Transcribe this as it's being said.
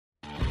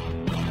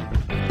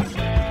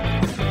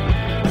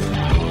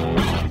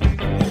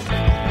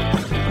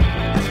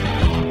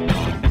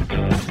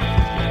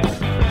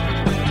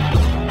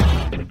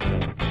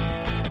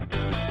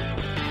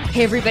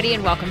Hey, everybody,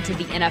 and welcome to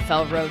the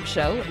NFL Rhodes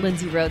Show.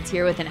 Lindsay Rhodes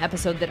here with an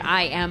episode that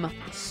I am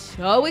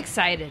so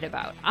excited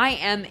about. I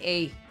am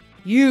a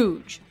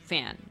huge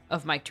fan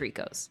of Mike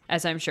Tirico's,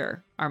 as I'm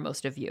sure are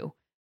most of you.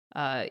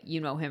 You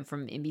know him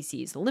from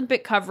NBC's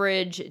Olympic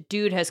coverage.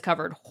 Dude has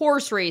covered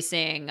horse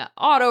racing,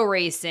 auto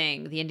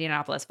racing, the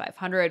Indianapolis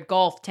 500,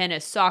 golf,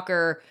 tennis,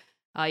 soccer.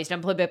 He's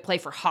done play-by-play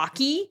for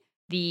hockey,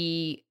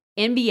 the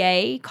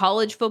NBA,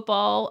 college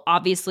football,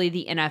 obviously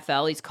the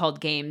NFL. He's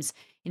called games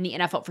in the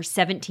NFL for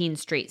 17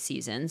 straight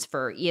seasons,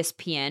 for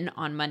ESPN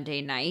on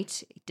Monday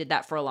night. He did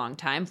that for a long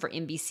time, for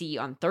NBC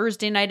on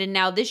Thursday night. And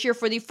now this year,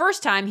 for the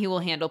first time, he will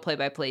handle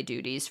play-by-play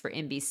duties for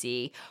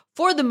NBC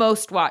for the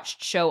most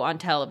watched show on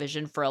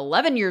television for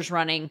 11 years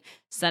running,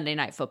 Sunday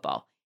Night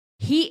Football.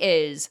 He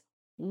is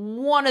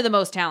one of the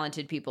most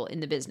talented people in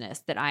the business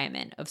that I am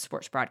in of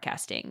sports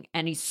broadcasting.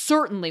 And he's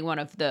certainly one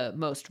of the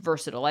most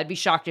versatile. I'd be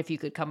shocked if you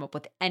could come up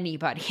with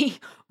anybody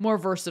more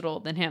versatile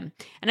than him.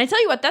 And I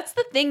tell you what, that's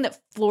the thing that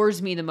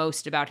floors me the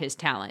most about his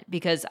talent,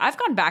 because I've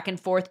gone back and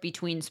forth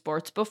between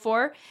sports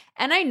before,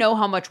 and I know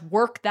how much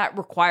work that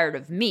required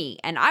of me.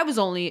 And I was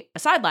only a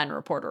sideline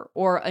reporter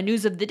or a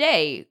news of the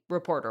day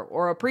reporter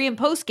or a pre and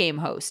post game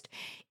host.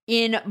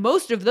 In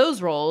most of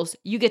those roles,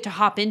 you get to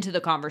hop into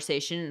the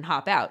conversation and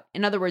hop out.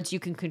 In other words, you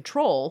can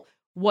control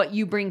what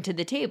you bring to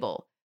the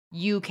table.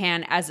 You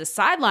can, as a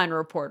sideline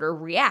reporter,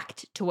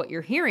 react to what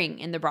you're hearing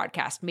in the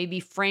broadcast, maybe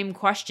frame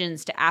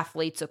questions to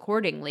athletes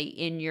accordingly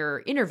in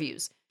your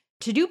interviews.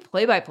 To do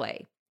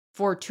play-by-play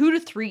for 2 to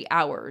 3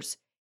 hours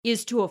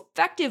is to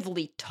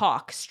effectively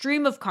talk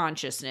stream of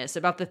consciousness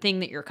about the thing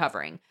that you're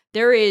covering.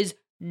 There is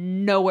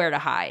nowhere to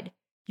hide.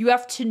 You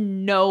have to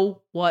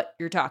know what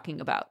you're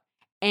talking about.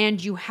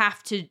 And you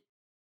have to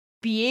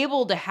be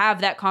able to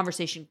have that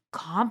conversation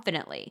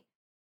confidently.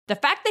 The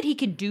fact that he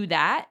can do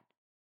that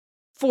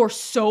for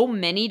so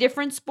many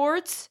different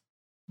sports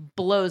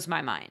blows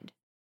my mind.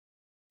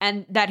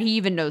 And that he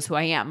even knows who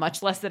I am,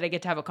 much less that I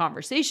get to have a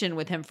conversation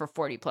with him for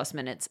 40 plus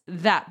minutes.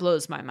 That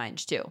blows my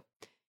mind too.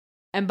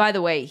 And by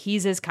the way,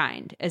 he's as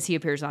kind as he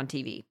appears on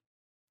TV.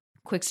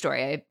 Quick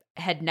story, I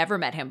had never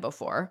met him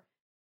before.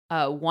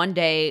 One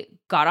day,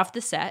 got off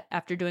the set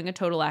after doing a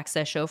Total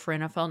Access show for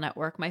NFL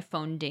Network. My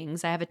phone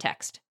dings. I have a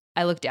text.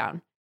 I look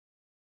down.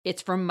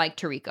 It's from Mike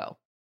Tirico.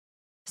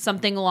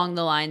 Something along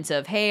the lines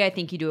of, hey, I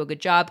think you do a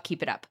good job.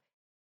 Keep it up.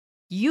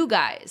 You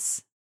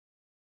guys,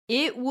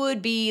 it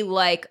would be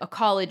like a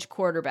college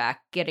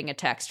quarterback getting a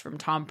text from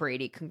Tom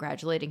Brady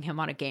congratulating him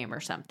on a game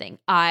or something.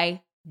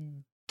 I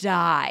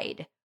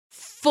died.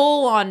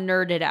 Full on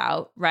nerded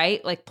out,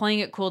 right? Like playing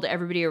it cool to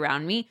everybody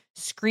around me.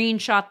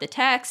 Screenshot the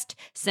text,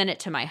 sent it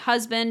to my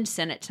husband,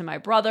 sent it to my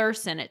brother,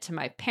 sent it to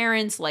my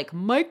parents. Like,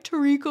 Mike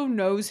Tirico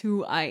knows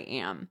who I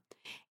am.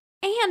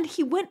 And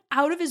he went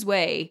out of his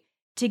way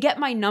to get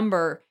my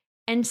number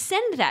and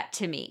send that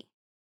to me.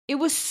 It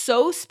was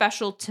so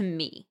special to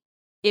me.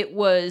 It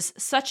was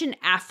such an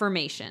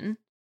affirmation.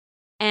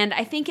 And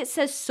I think it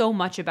says so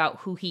much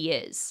about who he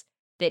is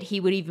that he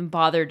would even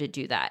bother to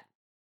do that.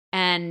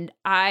 And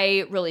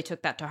I really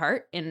took that to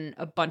heart in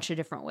a bunch of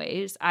different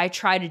ways. I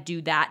try to do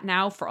that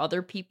now for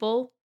other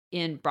people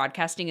in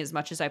broadcasting as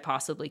much as I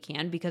possibly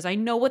can, because I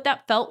know what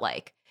that felt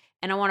like.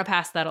 And I want to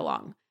pass that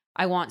along.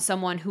 I want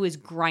someone who is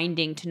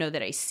grinding to know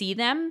that I see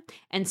them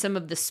and some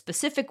of the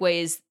specific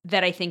ways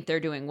that I think they're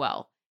doing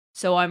well.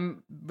 So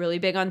I'm really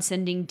big on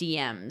sending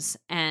DMs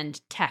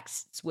and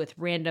texts with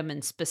random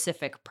and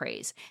specific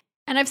praise.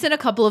 And I've sent a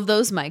couple of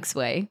those Mike's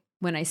way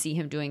when I see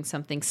him doing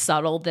something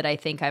subtle that I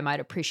think I might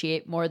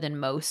appreciate more than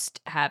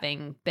most,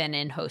 having been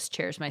in host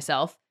chairs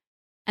myself.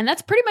 And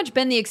that's pretty much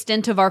been the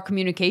extent of our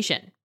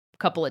communication. A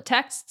couple of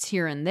texts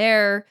here and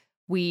there.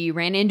 We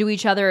ran into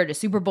each other at a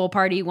Super Bowl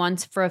party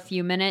once for a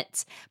few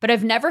minutes, but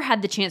I've never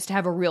had the chance to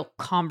have a real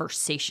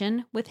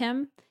conversation with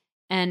him.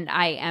 And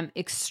I am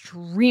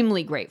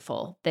extremely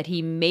grateful that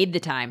he made the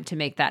time to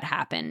make that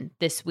happen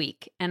this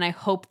week. And I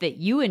hope that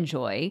you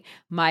enjoy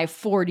my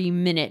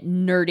 40-minute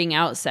nerding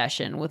out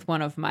session with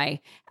one of my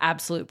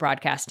absolute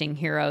broadcasting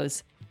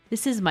heroes.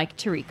 This is Mike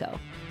Tirico.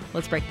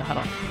 Let's break the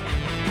huddle.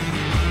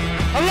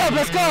 Hurry up,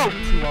 let's go!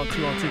 2 on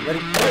 2 on 2. Ready?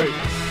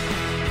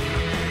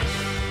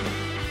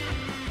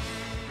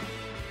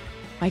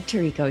 Mike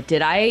Tirico,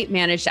 did I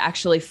manage to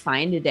actually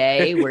find a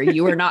day where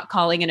you are not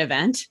calling an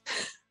event?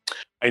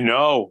 I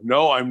know.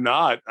 No, I'm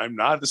not.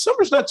 The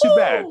summer's not too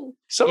bad.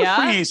 Summer's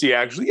pretty easy,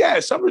 actually. Yeah,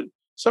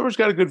 summer's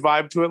got a good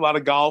vibe to it. A lot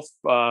of golf.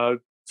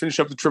 Finish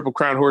up the Triple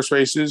Crown horse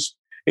races,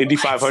 Indy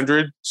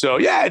 500. So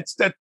yeah,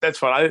 that's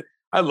fun.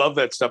 I love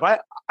that stuff.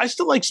 I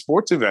still like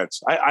sports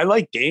events. I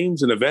like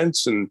games and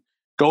events and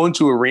going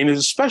to arenas,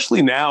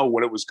 especially now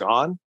when it was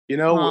gone. You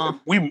know,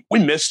 we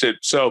missed it.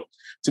 So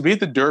to be at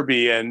the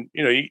Derby and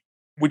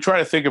we try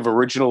to think of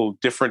original,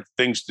 different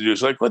things to do.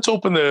 So like, let's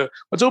open the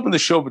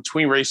show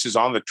between races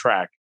on the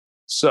track.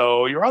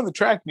 So you're on the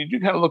track and you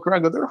do kind of look around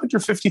and go, there are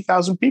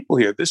 150,000 people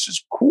here. This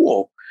is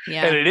cool.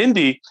 Yeah. And at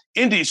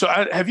Indy. So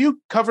have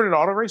you covered an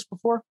auto race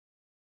before?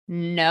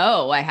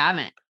 No, I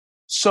haven't.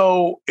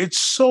 So it's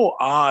so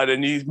odd.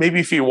 And maybe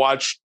if you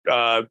watch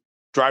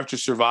Drive to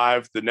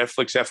Survive, the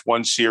Netflix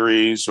F1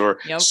 series, or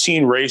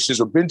seen races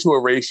or been to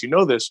a race, you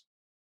know this.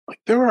 Like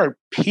there are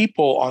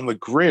people on the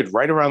grid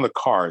right around the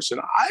cars.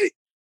 And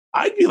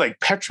I'd be like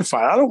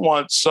petrified. I don't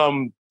want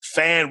some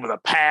fan with a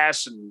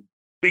pass and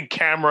big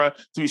camera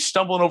to be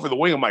stumbling over the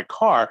wing of my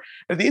car.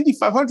 At the Indy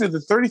 500, the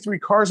 33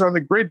 cars on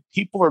the grid,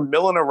 people are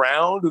milling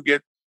around who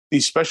get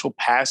these special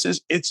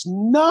passes. It's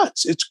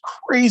nuts. It's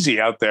crazy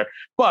out there.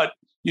 But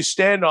you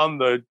stand on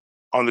the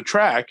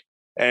track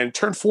and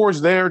turn 4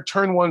 is there,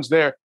 turn 1's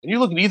there, and you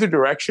look in either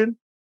direction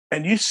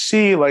and you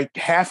see like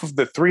half of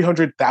the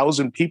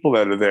 300,000 people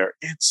that are there.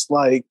 It's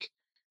like,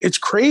 it's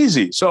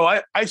crazy. So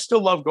I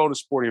still love going to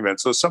sporting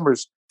events. So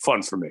summer's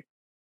fun for me.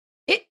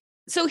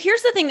 So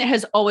here's the thing that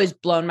has always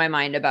blown my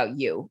mind about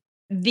you.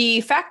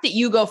 The fact that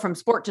you go from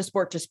sport to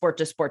sport to sport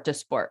to sport to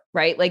sport,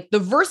 right? Like the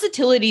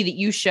versatility that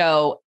you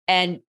show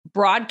and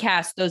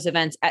broadcast those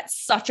events at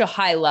such a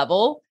high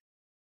level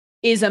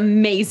is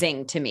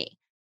amazing to me.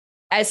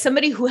 As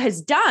somebody who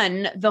has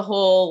done the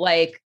whole,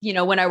 like, you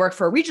know, when I worked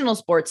for a regional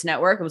sports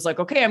network, it was like,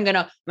 okay, I'm going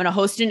to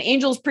host an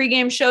Angels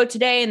pregame show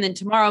today. And then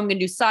tomorrow I'm going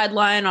to do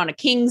sideline on a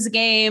Kings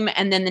game.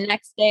 And then the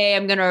next day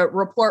I'm going to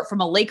report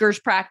from a Lakers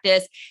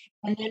practice.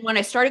 And then when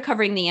I started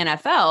covering the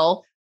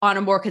NFL on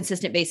a more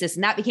consistent basis,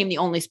 and that became the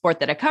only sport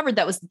that I covered,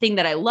 that was the thing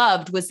that I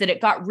loved, was that it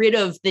got rid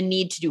of the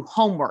need to do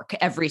homework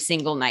every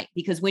single night.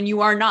 Because when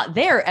you are not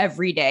there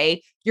every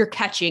day, you're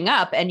catching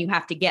up and you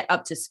have to get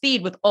up to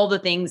speed with all the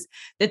things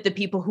that the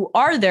people who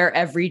are there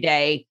every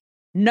day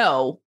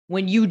know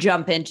when you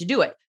jump in to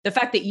do it. The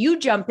fact that you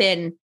jump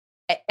in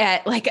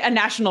at like a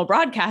national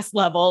broadcast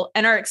level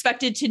and are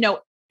expected to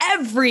know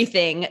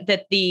everything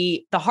that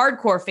the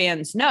hardcore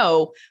fans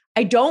know.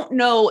 I don't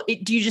know.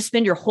 Do you just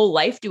spend your whole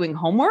life doing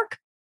homework?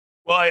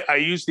 Well, I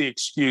use the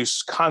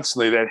excuse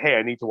constantly that, hey,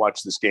 I need to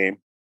watch this game.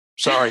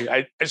 Sorry,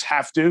 I just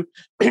have to.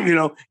 You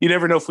know, you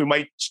never know if we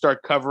might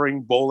start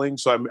covering bowling.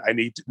 So I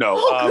need to know.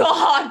 Oh,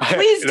 God,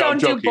 please don't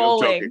do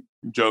bowling.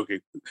 I'm joking.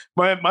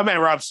 My man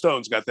Rob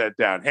Stone's got that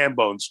down.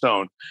 Hambone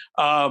Stone.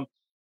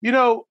 You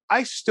know,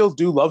 I still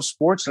do love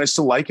sports and I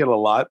still like it a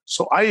lot.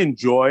 So I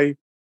enjoy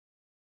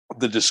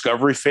the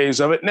discovery phase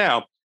of it.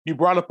 Now, you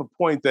brought up a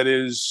point that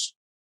is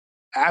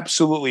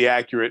absolutely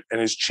accurate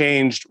and has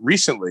changed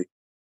recently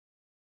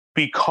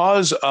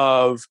because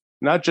of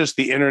not just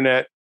the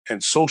internet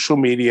and social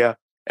media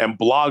and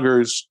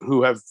bloggers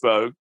who have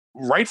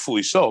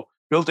rightfully so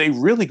built a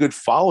really good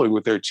following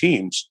with their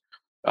teams.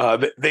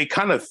 They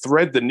kind of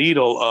thread the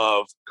needle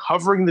of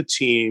covering the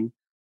team,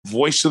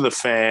 voice of the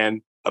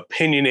fan,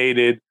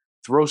 opinionated,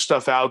 throw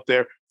stuff out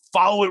there,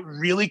 follow it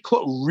really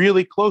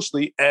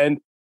closely and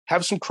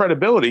have some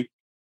credibility.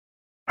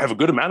 Have a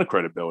good amount of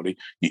credibility.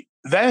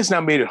 That has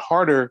now made it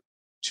harder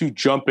to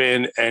jump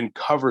in and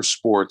cover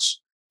sports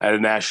at a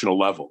national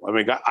level. I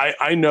mean,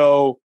 I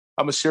know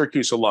I'm a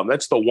Syracuse alum.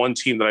 That's the one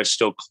team that I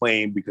still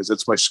claim because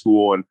it's my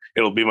school and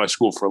it'll be my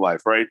school for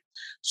life, right?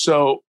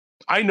 So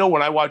I know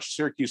when I watch a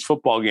Syracuse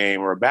football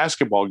game or a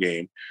basketball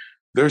game,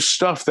 there's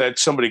stuff that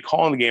somebody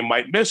calling the game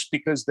might miss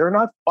because they're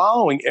not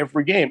following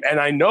every game. And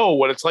I know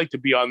what it's like to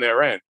be on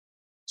their end.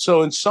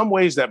 So in some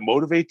ways that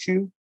motivates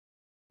you,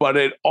 but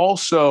it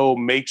also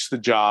makes the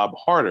job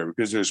harder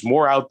because there's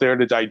more out there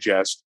to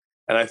digest.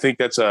 And I think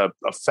that's a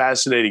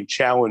fascinating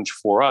challenge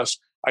for us.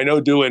 I know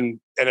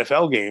doing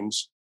NFL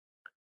games,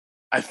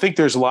 I think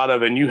there's a lot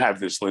of, and you have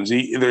this,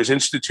 Lindsay, there's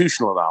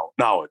institutional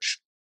knowledge.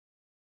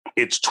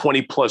 It's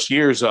 20 plus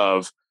years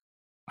of,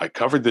 I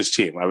covered this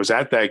team. I was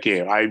at that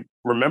game. I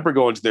remember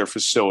going to their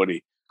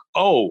facility.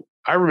 Oh,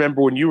 I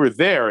remember when you were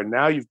there and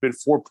now you've been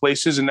 4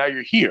 places and now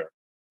you're here.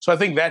 So I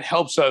think that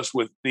helps us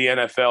with the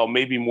NFL,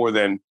 maybe more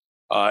than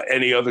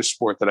any other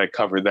sport that I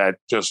cover, that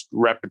just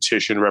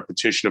repetition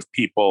of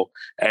people,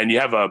 and you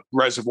have a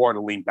reservoir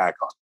to lean back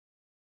on.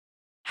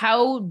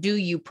 How do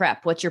you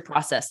prep? What's your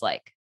process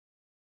like?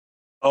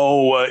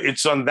 Oh,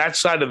 it's on that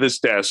side of this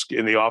desk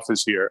in the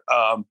office here.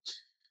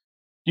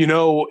 You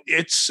know,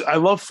 I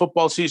love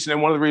football season.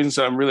 And one of the reasons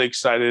that I'm really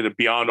excited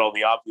beyond all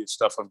the obvious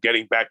stuff of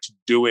getting back to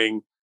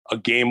doing a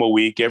game a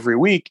week every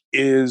week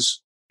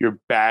is you're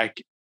back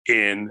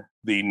in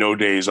the no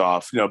days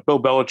off. You know,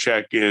 Bill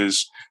Belichick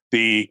is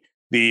the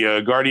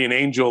guardian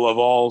angel of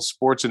all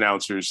sports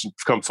announcers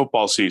come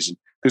football season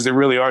because there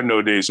really are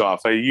no days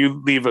off.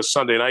 You leave a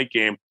Sunday night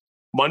game,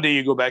 Monday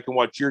you go back and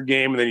watch your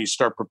game, and then you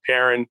start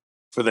preparing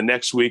for the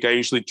next week. I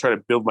usually try to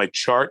build my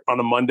chart on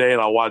a Monday,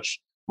 and I'll watch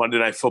Monday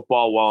Night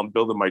Football while I'm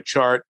building my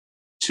chart.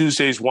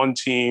 Tuesday's one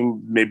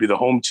team, maybe the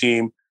home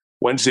team.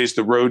 Wednesday's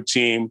the road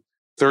team.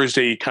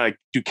 Thursday, you kind of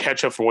do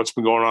catch up from what's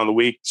been going on in the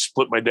week,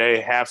 split my day,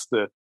 half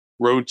the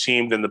road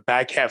team, then the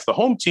back half the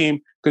home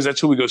team, because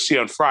that's who we go see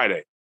on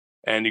Friday.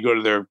 And you go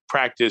to their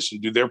practice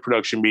and do their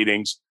production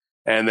meetings.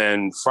 And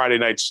then Friday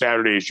night,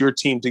 Saturday is your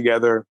team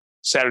together.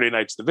 Saturday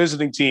night's the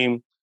visiting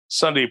team.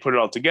 Sunday, you put it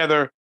all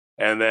together.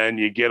 And then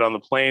you get on the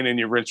plane and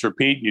you rinse,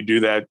 repeat. You do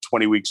that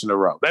 20 weeks in a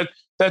row.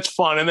 That's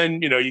fun. And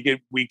then, you know, you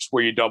get weeks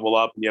where you double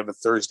up and you have a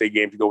Thursday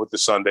game to go with the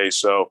Sunday.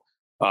 So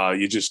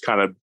you just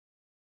kind of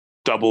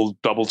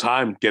double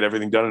time, get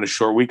everything done in a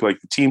short week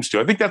like the teams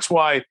do. I think that's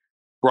why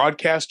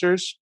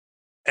broadcasters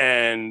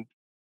and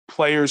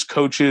players,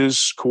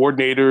 coaches,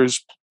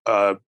 coordinators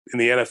in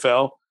the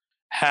NFL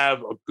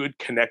have a good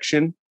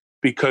connection,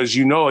 because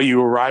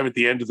you arrive at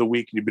the end of the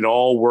week and you've been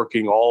all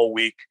working all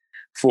week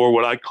for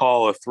what I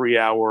call a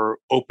 3-hour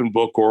open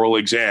book oral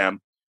exam,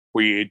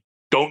 where you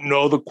don't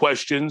know the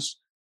questions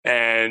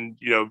and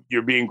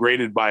you're being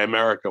graded by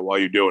America while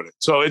you're doing it.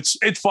 So it's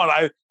fun.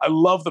 I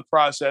love the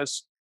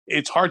process.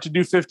 It's hard to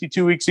do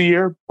 52 weeks a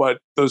year, but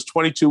those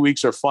 22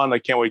 weeks are fun. I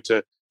can't wait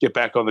to get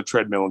back on the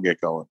treadmill and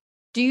get going.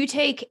 Do you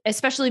take,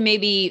 especially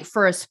maybe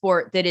for a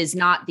sport that is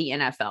not the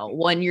NFL,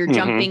 when you're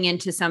jumping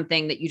into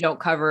something that you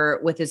don't cover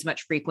with as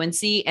much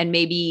frequency and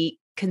maybe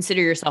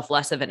consider yourself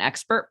less of an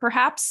expert,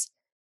 perhaps?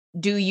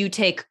 Do you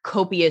take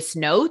copious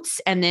notes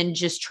and then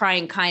just try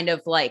and kind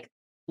of like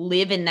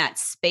live in that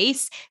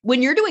space?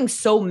 When you're doing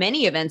so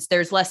many events,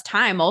 there's less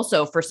time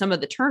also for some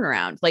of the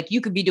turnaround. Like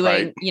you could be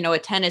doing, a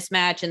tennis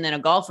match and then a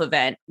golf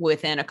event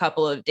within a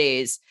couple of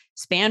days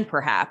span,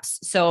 perhaps.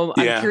 So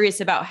I'm curious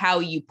about how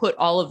you put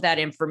all of that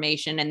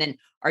information. And then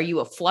are you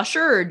a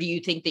flusher, or do you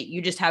think that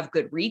you just have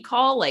good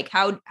recall? Like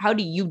how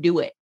do you do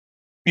it?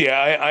 Yeah,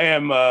 I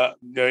am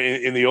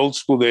in the old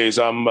school days.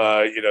 I'm,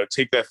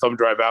 take that thumb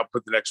drive out,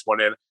 put the next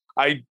one in.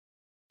 I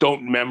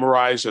don't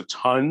memorize a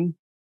ton,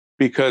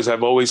 because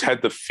I've always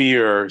had the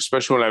fear,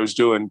 especially when I was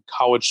doing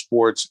college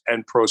sports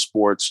and pro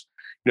sports,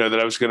 that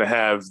I was going to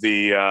have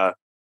the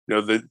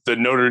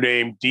Notre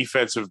Dame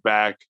defensive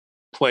back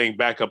playing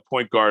backup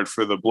point guard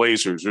for the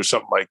Blazers or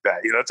something like that.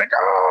 It's like,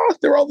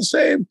 they're all the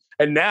same.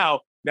 And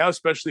now,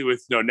 especially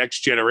with next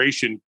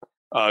generation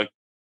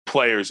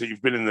players that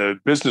you've been in the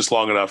business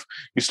long enough,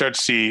 you start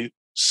to see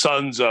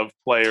sons of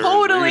players,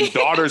 or even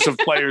daughters of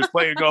players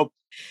play and go,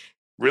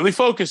 really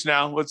focus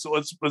now. Let's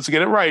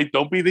get it right.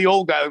 Don't be the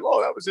old guy. Like,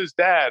 that was his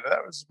dad. That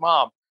was his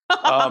mom.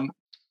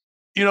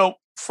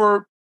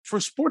 For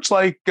sports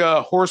like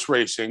horse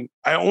racing,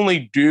 I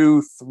only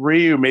do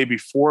 3 or maybe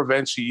 4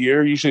 events a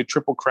year, usually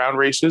Triple Crown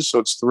races. So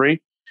it's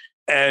 3.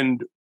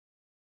 And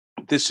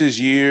this is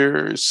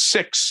year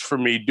 6 for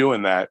me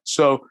doing that.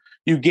 So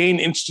you gain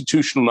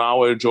institutional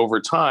knowledge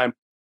over time.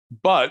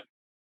 But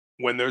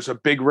when there's a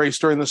big race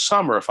during the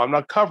summer, if I'm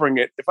not covering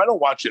it, if I don't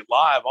watch it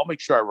live, I'll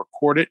make sure I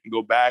record it and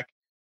go back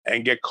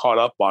and get caught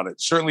up on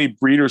it. Certainly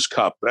Breeders'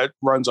 Cup, that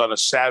runs on a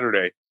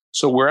Saturday.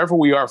 So wherever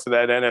we are for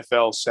that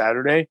NFL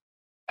Saturday,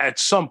 at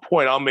some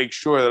point I'll make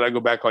sure that I go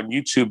back on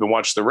YouTube and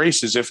watch the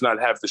races, if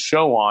not have the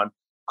show on,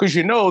 because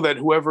that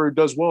whoever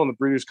does well in the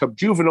Breeders' Cup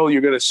Juvenile,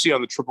 you're going to see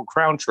on the Triple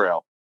Crown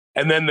Trail.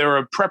 And then there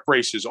are prep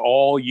races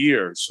all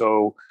year.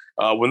 So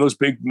when those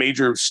big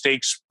major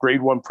stakes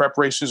grade 1 prep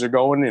races are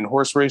going in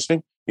horse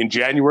racing in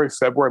January,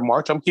 February,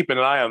 March, I'm keeping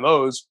an eye on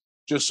those.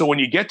 Just so when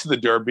you get to the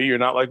Derby, you're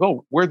not like,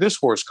 where'd this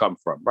horse come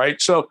from,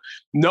 right? So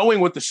knowing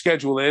what the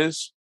schedule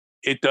is,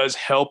 it does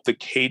help the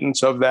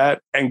cadence of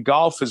that. And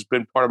golf has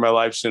been part of my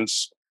life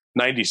since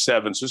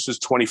 97. So this is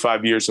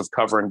 25 years of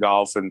covering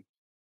golf. And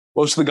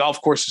most of the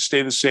golf courses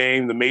stay the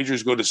same. The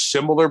majors go to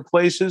similar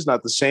places,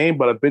 not the same,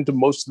 but I've been to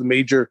most of the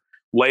major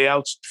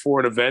layouts for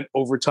an event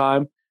over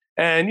time.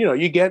 And,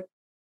 you get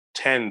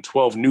 10,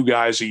 12 new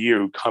guys a year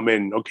who come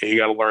in. Okay, you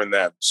got to learn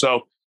them.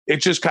 So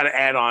it's just kind of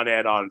add on,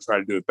 and try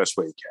to do it the best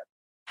way you can.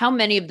 How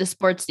many of the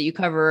sports that you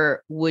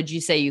cover would you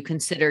say you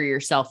consider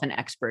yourself an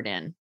expert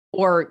in?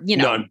 Or,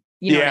 None.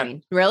 You know what I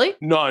mean? Really?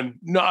 None.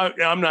 No,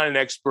 I'm not an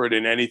expert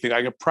in anything.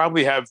 I could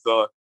probably have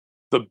the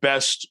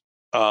best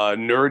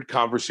nerd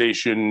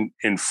conversation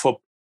in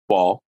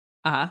football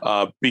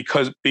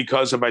because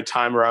of my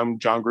time around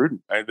John Gruden.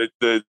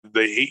 The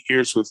 8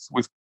 years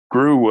with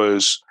Gru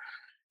was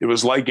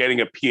like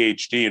getting a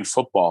PhD in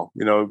football.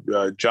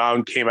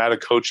 John came out of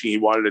coaching. He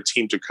wanted a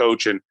team to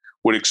coach and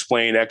would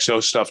explain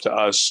XO stuff to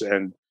us.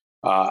 And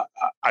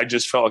I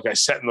just felt like I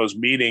sat in those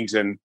meetings,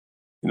 and,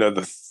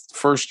 the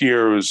first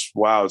year was,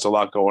 wow, it's a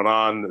lot going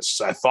on.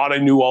 I thought I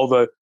knew all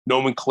the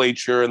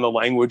nomenclature and the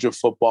language of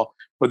football,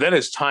 but then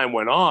as time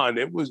went on,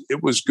 it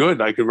was good.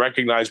 I could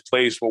recognize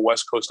plays from a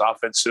West Coast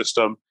offense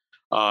system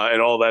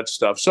and all that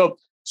stuff. So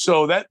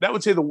I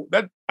would say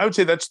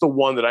that's the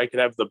one that I could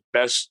have the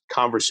best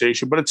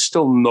conversation, but it's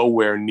still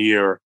nowhere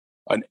near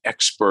an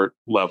expert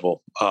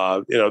level.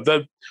 I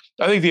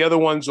think the other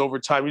ones over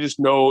time, you just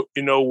know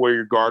where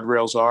your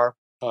guardrails are.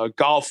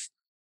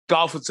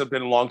 Golf, it's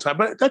been a long time,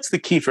 but that's the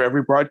key for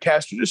every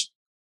broadcaster. Just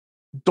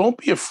don't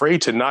be afraid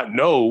to not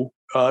know.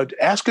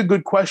 Ask a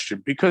good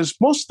question, because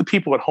most of the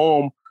people at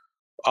home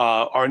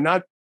are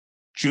not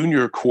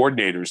junior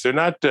coordinators. They're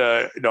not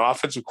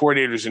offensive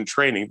coordinators in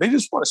training. They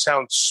just want to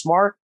sound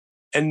smart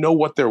and know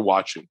what they're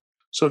watching.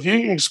 So if you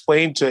can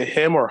explain to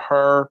him or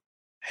her,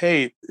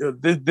 hey,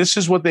 this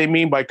is what they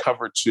mean by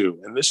cover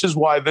 2, and this is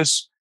why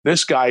this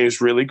guy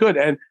is really good.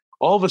 And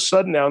all of a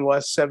sudden now in the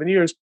last 7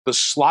 years, the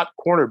slot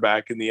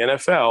cornerback in the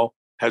NFL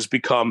has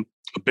become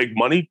a big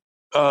money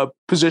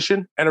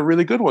position and a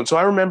really good one. So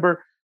I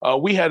remember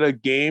we had a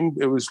game.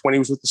 It was when he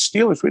was with the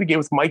Steelers. We had a game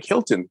with Mike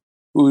Hilton,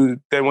 who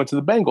then went to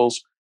the Bengals.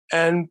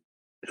 And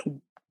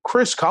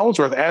Cris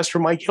Collinsworth asked for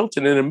Mike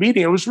Hilton in a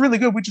meeting. It was really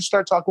good. We just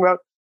started talking about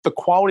the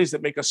qualities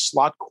that make a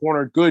slot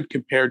corner good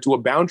compared to a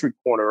boundary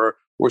corner, or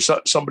or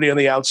somebody on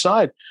the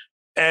outside.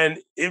 And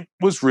it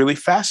was really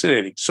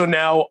fascinating. So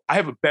now I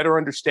have a better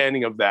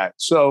understanding of that.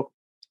 So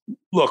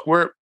look,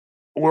 we're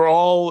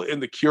all in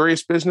the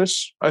curious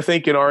business, I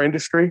think, in our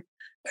industry.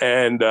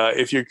 And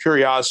if your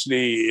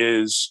curiosity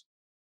is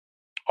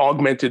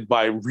augmented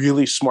by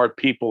really smart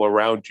people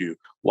around you,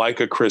 like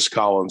a Cris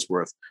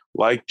Collinsworth,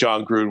 like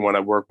John Gruden when I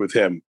work with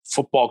him,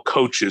 football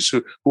coaches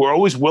who are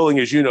always willing,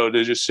 as you know,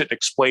 to just sit and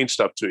explain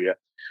stuff to you,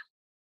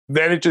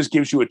 then it just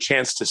gives you a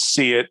chance to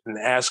see it and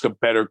ask a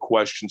better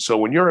question. So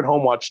when you're at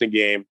home watching a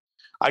game,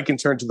 I can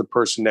turn to the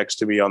person next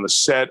to me on the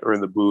set or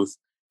in the booth,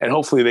 and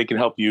hopefully they can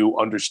help you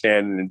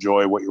understand and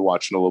enjoy what you're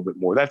watching a little bit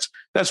more. That's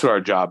what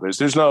our job is.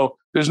 There's no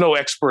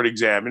expert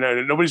exam.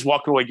 Nobody's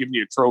walking away giving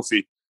you a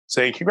trophy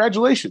saying,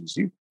 congratulations,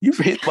 you've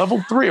hit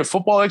level 3 of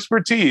football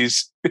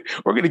expertise.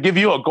 We're going to give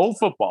you a gold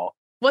football.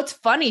 What's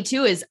funny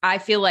too is I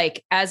feel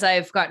like as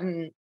I've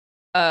gotten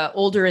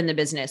older in the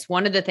business,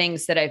 one of the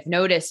things that I've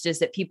noticed is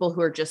that people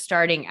who are just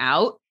starting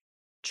out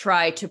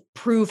try to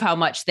prove how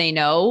much they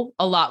know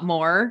a lot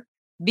more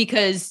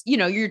because,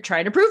 you're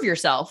trying to prove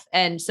yourself.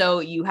 And so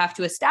you have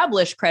to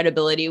establish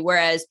credibility.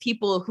 Whereas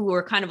people who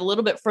are kind of a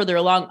little bit further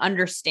along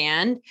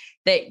understand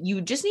that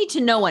you just need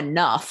to know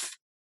enough,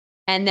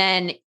 and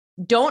then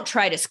don't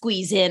try to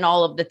squeeze in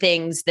all of the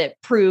things that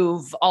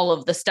prove all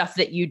of the stuff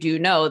that you do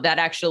know. That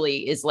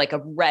actually is like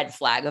a red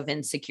flag of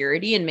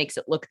insecurity and makes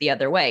it look the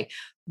other way.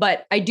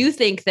 But I do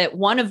think that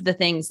one of the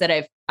things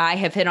that I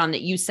have hit on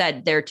that you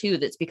said there too,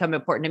 that's become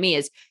important to me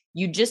is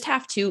you just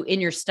have to,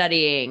 in your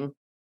studying,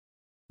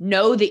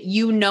 know that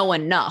you know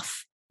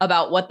enough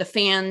about what the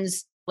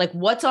fans, like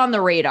what's on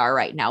the radar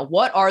right now.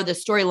 What are the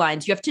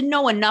storylines? You have to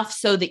know enough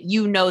so that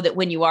you know that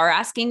when you are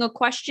asking a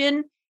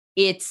question,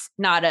 it's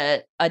not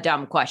a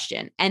dumb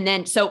question. And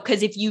then,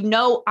 because if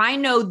I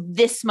know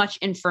this much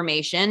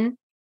information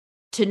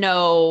to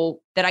know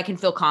that I can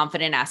feel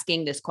confident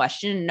asking this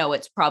question, know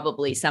it's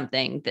probably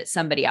something that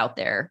somebody out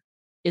there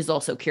is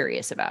also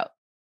curious about.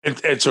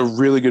 It's a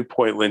really good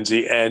point,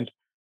 Lindsay. And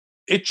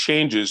it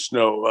changes.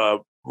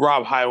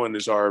 Rob Hyland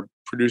is our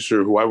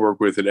producer who I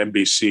work with at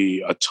NBC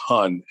a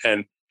ton.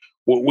 And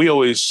what we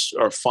always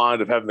are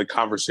fond of having the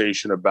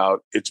conversation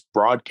about, it's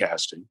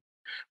broadcasting,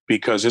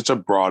 because it's a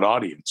broad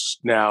audience.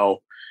 Now,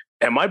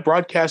 am I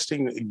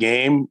broadcasting a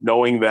game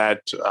knowing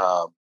that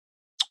a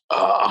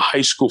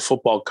high school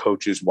football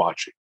coach is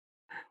watching?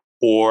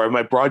 Or am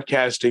I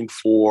broadcasting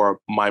for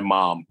my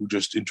mom who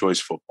just enjoys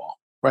football,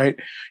 right?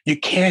 You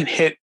can't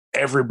hit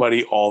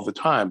everybody all the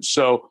time.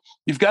 So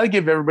you've got to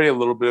give everybody a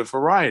little bit of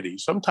variety.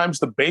 Sometimes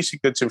the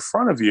basic that's in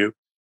front of you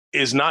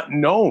is not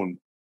known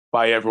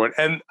by everyone.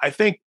 And I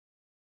think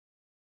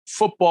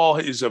football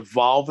has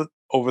evolved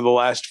over the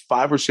last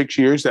 5 or 6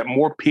 years that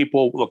more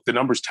people, look, the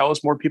numbers tell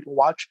us more people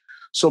watch,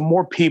 so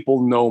more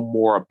people know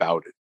more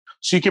about it.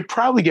 So you could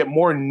probably get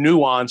more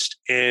nuanced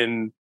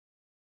in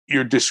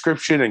your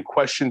description and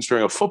questions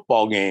during a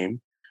football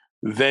game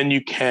than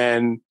you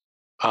can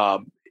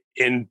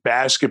in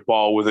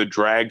basketball with a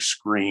drag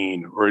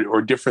screen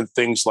or different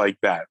things like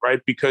that,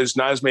 right? Because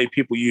not as many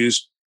people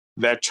use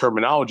that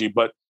terminology,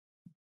 but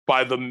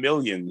by the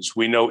millions,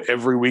 we know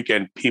every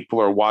weekend people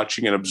are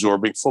watching and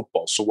absorbing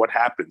football. So what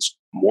happens?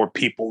 More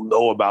people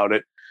know about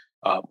it.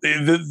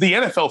 The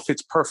NFL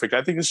fits perfect.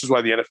 I think this is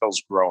why the NFL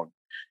has grown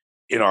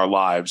in our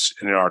lives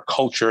and in our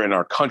culture and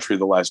our country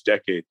the last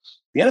decade.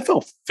 The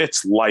NFL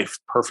fits life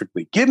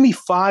perfectly. Give me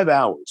 5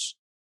 hours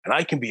and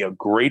I can be a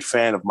great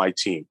fan of my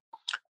team.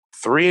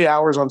 3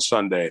 hours on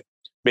Sunday.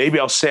 Maybe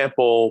I'll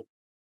sample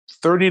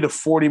 30 to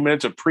 40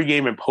 minutes of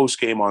pregame and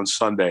postgame on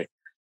Sunday.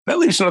 That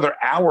leaves another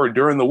hour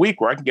during the week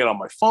where I can get on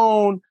my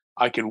phone.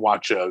 I can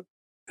watch an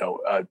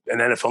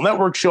NFL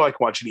Network show. I can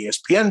watch an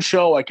ESPN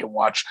show. I can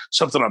watch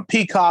something on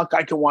Peacock.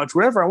 I can watch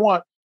whatever I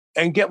want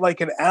and get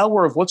like an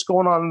hour of what's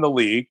going on in the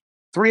league,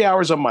 3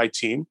 hours on my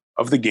team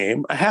of the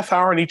game, a half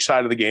hour on each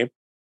side of the game.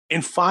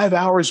 In 5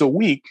 hours a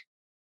week,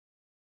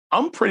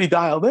 I'm pretty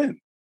dialed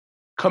in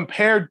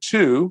compared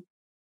to,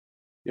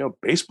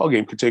 baseball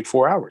game could take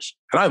 4 hours.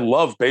 And I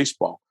love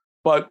baseball,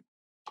 but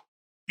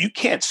you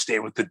can't stay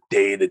with the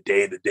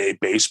day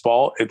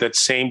baseball at that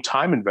same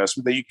time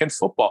investment that you can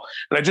football.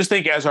 And I just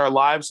think as our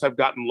lives have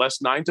gotten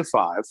less 9 to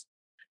 5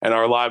 and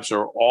our lives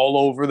are all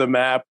over the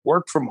map,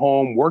 work from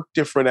home, work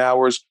different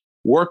hours,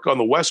 work on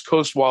the West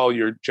Coast while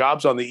your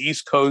job's on the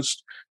East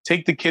Coast,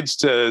 take the kids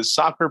to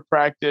soccer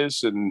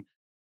practice and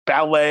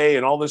ballet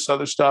and all this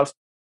other stuff.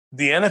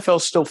 The NFL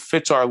still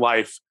fits our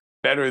life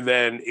better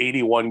than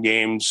 81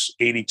 games,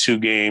 82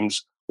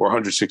 games, or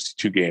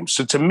 162 games.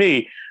 So to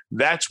me,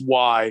 that's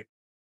why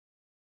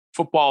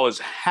football has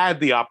had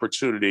the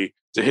opportunity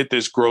to hit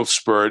this growth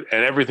spurt,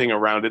 and everything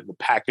around it, the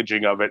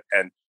packaging of it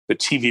and the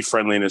TV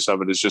friendliness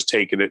of it has just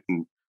taken it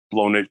and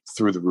blown it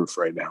through the roof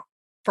right now.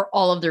 For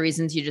all of the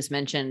reasons you just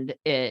mentioned,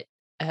 it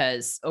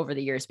has over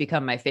the years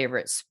become my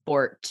favorite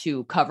sport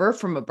to cover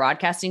from a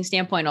broadcasting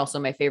standpoint, also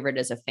my favorite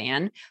as a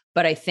fan.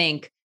 But I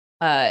think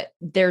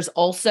there's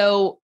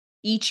also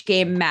each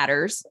game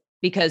matters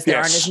because there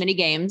aren't as many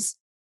games.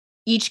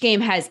 Each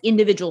game has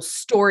individual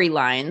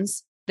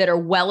storylines that are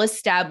well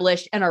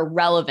established and are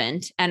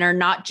relevant and are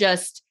not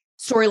just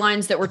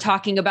storylines that we're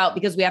talking about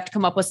because we have to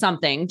come up with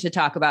something to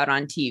talk about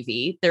on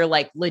TV. They're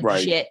like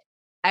legit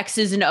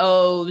X's and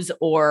O's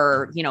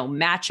or,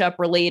 matchup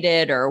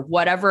related or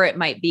whatever it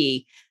might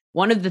be.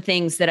 One of the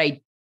things that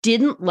I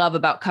didn't love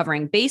about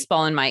covering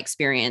baseball in my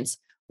experience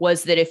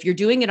was that if you're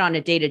doing it on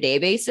a day-to-day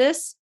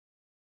basis,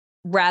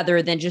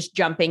 rather than just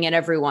jumping in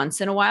every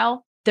once in a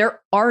while,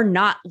 there are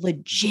not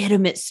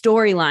legitimate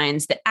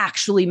storylines that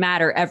actually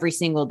matter every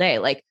single day.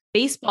 Like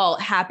baseball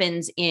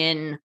happens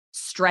in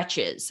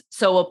stretches.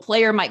 So a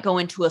player might go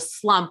into a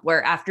slump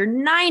where after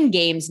 9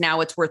 games, now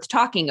it's worth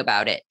talking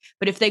about it.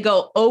 But if they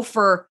go 0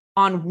 for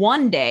on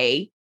one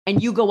day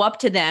and you go up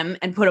to them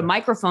and put a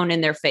microphone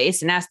in their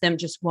face and ask them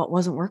just what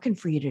wasn't working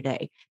for you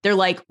today, they're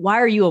like, why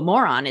are you a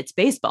moron? It's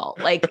baseball.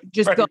 Like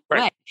just go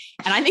away.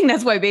 And I think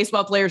that's why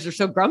baseball players are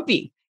so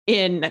grumpy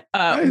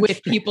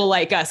with people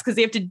like us, because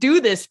they have to do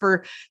this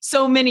for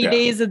so many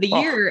days of the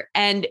year.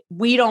 And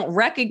we don't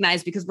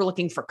recognize because we're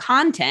looking for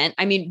content.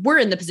 I mean, we're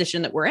in the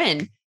position that we're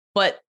in,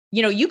 but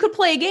you could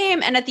play a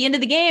game and at the end of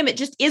the game, it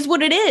just is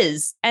what it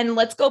is. And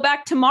let's go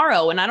back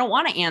tomorrow. And I don't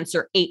want to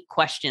answer 8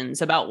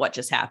 questions about what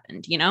just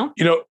happened,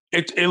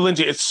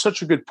 Lindsay, it's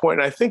such a good point.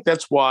 And I think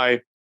that's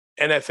why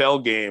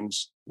NFL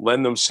games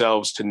lend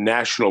themselves to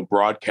national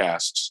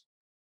broadcasts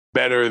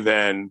better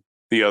than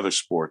the other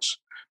sports.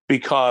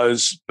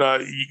 Because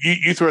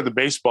you throw the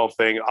baseball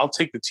thing, I'll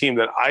take the team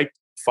that I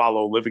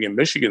follow living in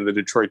Michigan, the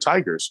Detroit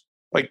Tigers.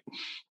 Like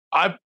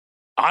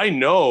I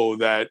know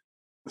that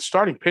the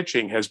starting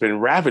pitching has been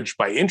ravaged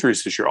by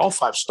injuries this year. All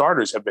 5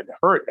 starters have been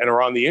hurt and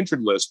are on the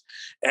injured list.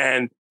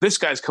 And this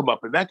guy's come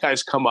up and that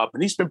guy's come up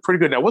and he's been pretty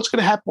good. Now, what's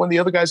going to happen when the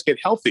other guys get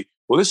healthy?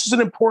 Well, this is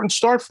an important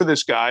start for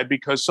this guy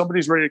because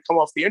somebody's ready to come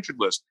off the injured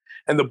list.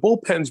 And the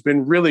bullpen's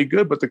been really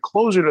good, but the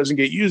closer doesn't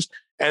get used.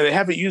 And they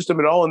haven't used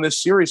him at all in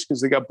this series because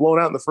they got blown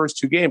out in the first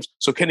 2 games.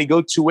 So can he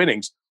go 2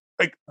 innings?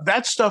 Like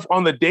that stuff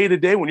on the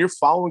day-to-day when you're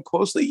following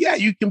closely,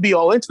 you can be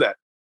all into that.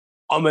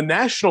 On the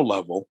national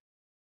level,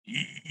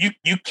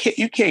 you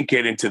can't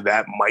get into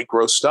that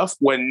micro stuff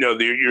when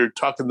you're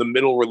talking the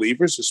middle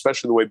relievers,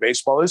 especially the way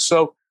baseball is.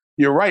 So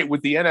you're right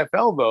with the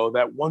NFL, though,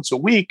 that once a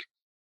week,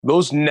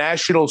 those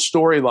national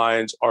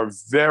storylines are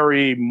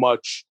very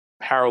much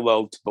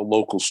parallel to the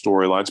local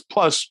storylines,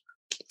 plus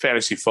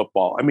fantasy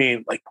football. I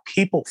mean, like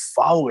people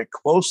follow it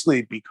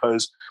closely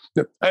because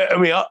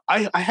I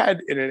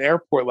had in an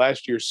airport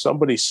last year,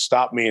 somebody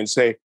stopped me and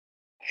say,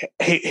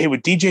 Hey,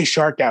 with DJ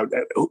Shark out,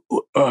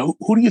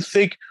 who do you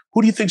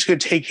think's going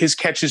to take his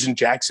catches in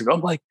Jacksonville?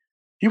 I'm like,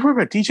 you worry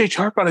about DJ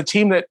Shark on a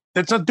team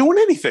that's not doing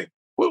anything.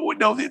 What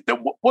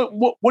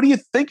are you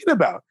thinking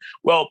about?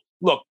 Well,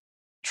 look,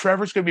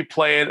 Trevor's going to be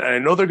playing, and I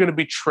know they're going to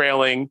be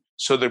trailing,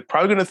 so they're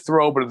probably going to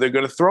throw, but they're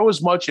going to throw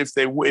as much if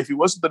he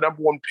wasn't the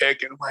number 1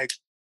 pick. And I'm like,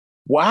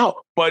 wow,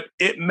 but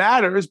it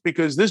matters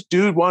because this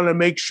dude wanted to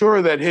make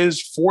sure that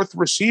his 4th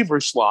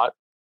receiver slot,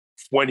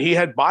 when he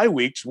had bye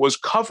weeks, was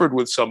covered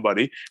with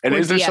somebody. And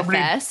is there somebody?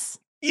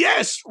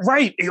 Yes,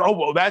 right. Oh,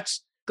 well,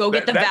 that's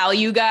get the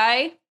value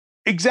guy.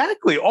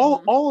 Exactly.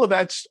 All of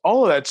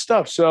that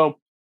stuff.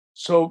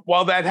 So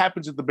while that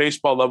happens at the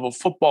baseball level,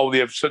 football, we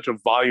have such a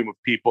volume of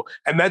people,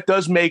 and that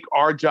does make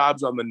our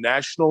jobs on the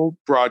national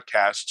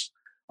broadcasts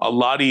a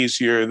lot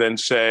easier than,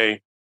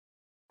 say,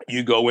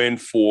 you go in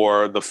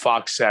for the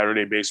Fox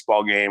Saturday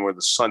baseball game or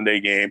the Sunday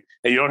game,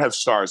 and you don't have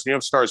stars. You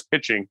have stars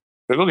pitching.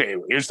 Like, okay,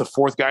 here's the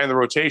 4th guy in the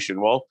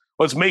rotation. Well,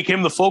 let's make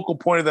him the focal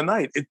point of the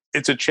night.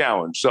 It's a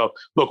challenge. So,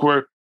 look,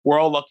 we're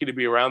all lucky to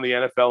be around the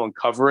NFL and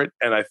cover it,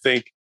 and I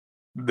think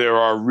there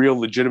are real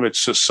legitimate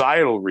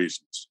societal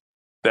reasons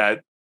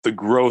that the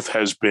growth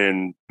has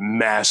been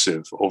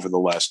massive over the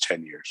last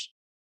 10 years.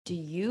 Do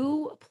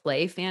you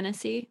play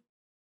fantasy?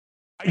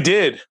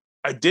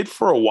 I did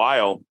for a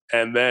while,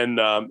 and then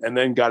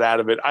got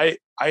out of it. I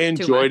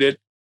enjoyed it.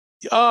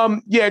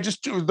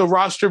 Just the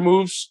roster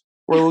moves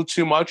were a little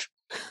too much.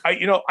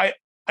 I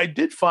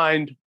did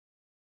find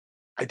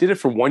I did it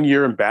for 1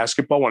 year in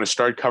basketball when I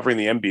started covering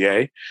the NBA.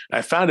 And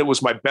I found it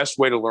was my best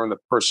way to learn the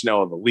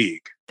personnel of the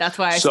league. That's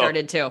why I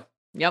started too.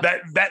 Yep.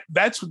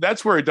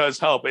 That's where it does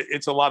help.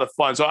 It's a lot of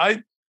fun. So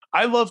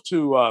I love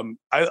to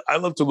I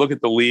love to look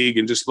at the league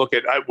and just look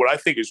at what I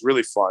think is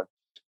really fun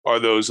are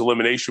those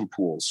elimination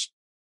pools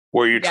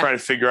where you're trying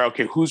to figure out,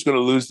 okay, who's going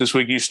to lose this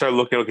week? You start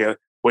looking, okay,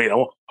 wait, I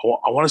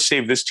want to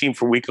save this team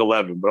for week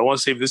 11, but I want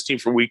to save this team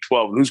for week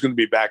 12. And who's going to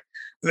be back?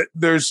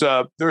 There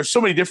are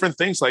so many different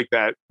things like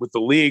that with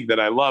the league that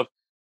I love.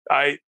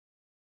 I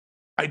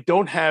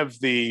don't have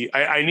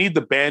I need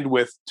the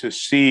bandwidth to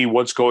see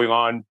what's going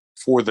on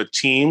for the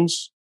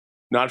teams,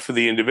 not for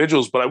the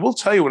individuals. But I will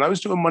tell you, when I was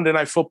doing Monday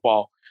Night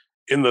Football,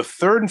 in the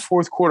third and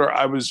fourth quarter,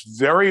 I was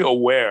very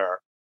aware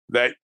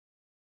that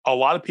a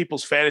lot of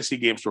people's fantasy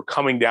games were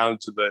coming down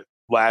to the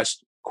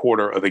last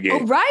quarter of the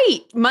game. Oh,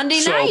 right.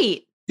 Monday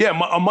night. Yeah.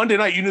 On Monday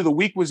night, you knew the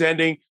week was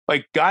ending.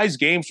 Like guys'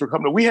 games were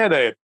coming. We had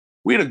a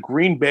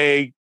Green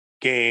Bay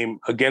game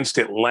against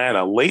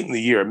Atlanta late in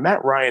the year.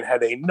 Matt Ryan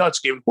had a nuts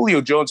game.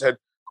 Julio Jones had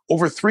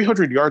over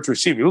 300 yards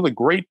receiving. One of the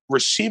great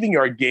receiving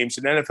yard games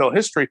in NFL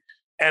history.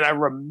 And I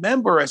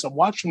remember as I'm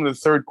watching the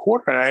third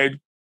quarter, and I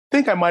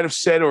think I might have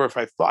said, or if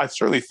I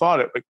certainly thought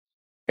it, like,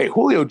 hey,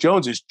 Julio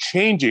Jones is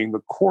changing the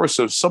course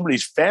of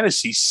somebody's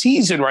fantasy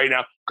season right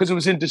now because it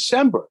was in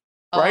December,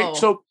 right?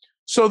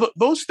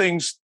 Those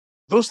things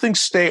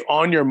stay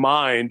on your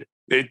mind.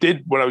 It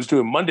did when I was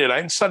doing Monday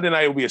night, and Sunday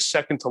night will be a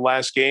second to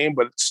last game,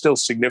 but it's still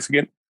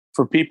significant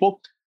for people.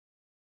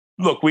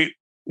 Look,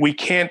 we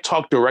can't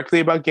talk directly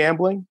about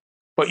gambling,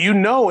 but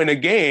in a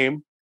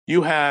game,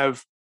 you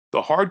have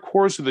the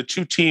hardcores of the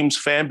two teams'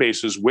 fan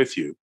bases with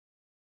you.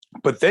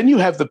 But then you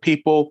have the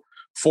people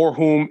for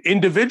whom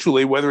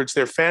individually, whether it's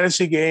their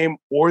fantasy game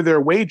or their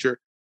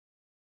wager,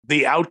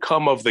 the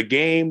outcome of the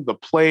game, the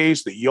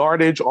plays, the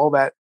yardage, all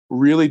that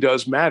really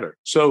does matter.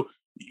 So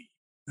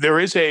there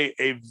is a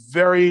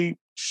very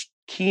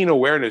keen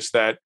awareness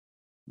that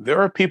there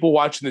are people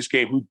watching this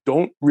game who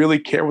don't really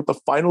care what the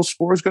final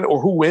score is going to,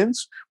 or who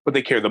wins, but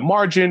they care the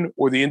margin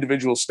or the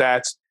individual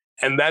stats.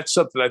 And that's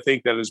something I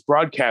think that as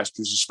broadcasters,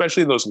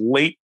 especially in those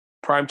late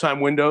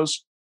primetime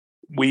windows,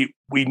 we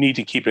need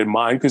to keep in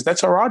mind, because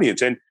that's our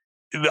audience. And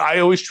I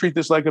always treat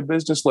this like a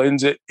business,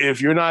 Lindsay.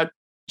 If you're not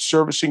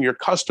servicing your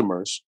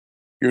customers,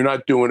 you're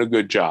not doing a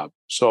good job.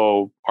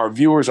 So our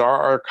viewers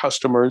are our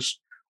customers.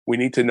 We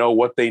need to know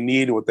what they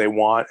need and what they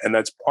want. And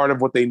that's part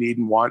of what they need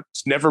and want.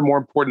 It's never more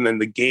important than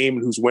the game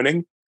and who's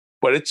winning,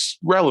 but it's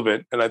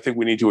relevant. And I think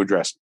we need to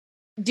address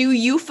it. Do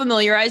you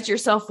familiarize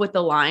yourself with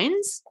the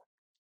lines?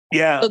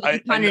 Yeah. So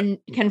that you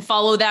can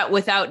follow that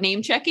without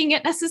name checking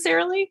it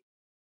necessarily?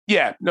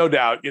 Yeah, no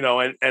doubt.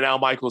 And Al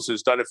Michaels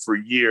has done it for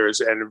years.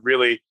 And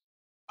really,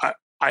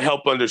 I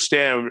help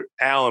understand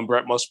Al and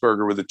Brett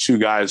Musburger were the two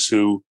guys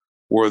who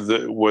were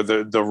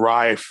the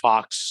wry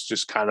fox,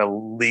 just kind of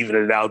leaving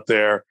it out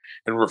there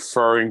and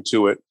referring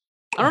to it.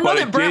 I don't know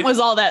that Brett was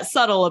all that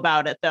subtle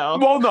about it, though.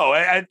 Well, no.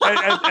 At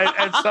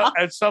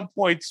some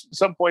points,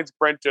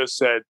 Brent just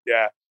said,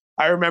 "Yeah."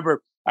 I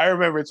remember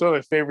it's one of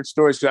my favorite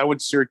stories because I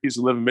went to Syracuse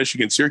and live in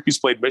Michigan. Syracuse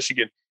played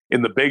Michigan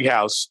in the Big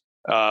House,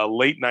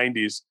 late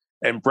 '90s,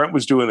 and Brent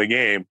was doing the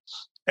game.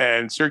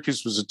 And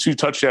Syracuse was a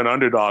 2-touchdown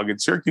underdog.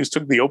 And Syracuse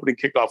took the opening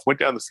kickoff, went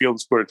down the field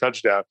and scored a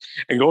touchdown.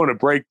 And going to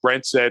break,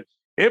 Brent said,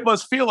 "It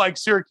must feel like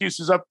Syracuse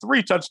is up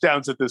 3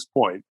 touchdowns at this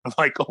point." I'm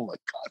like, oh my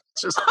God,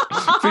 it's just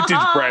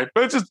vintage Brent.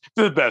 But it's just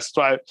the best.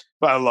 But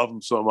I love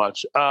him so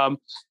much.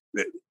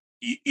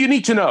 You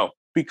need to know,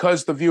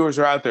 because the viewers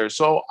are out there.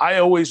 So I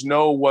always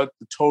know what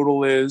the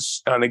total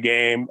is on a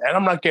game. And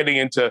I'm not getting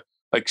into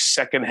like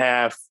second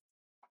half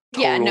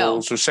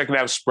totals or second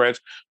half spreads,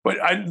 but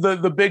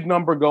the big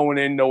number going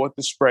in, know what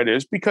the spread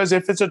is, because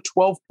if it's a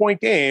 12-point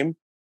game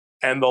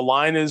and the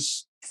line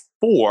is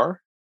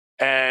 4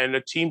 and a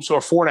team, or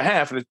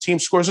 4.5, and a team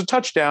scores a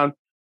touchdown,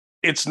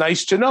 it's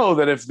nice to know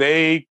that if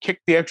they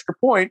kick the extra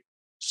point,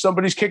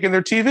 somebody's kicking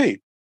their TV,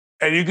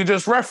 and you can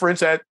just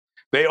reference that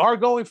they are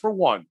going for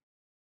 1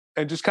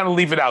 and just kind of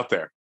leave it out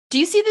there. Do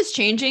you see this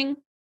changing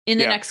in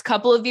the next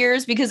couple of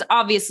years? Because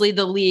obviously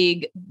the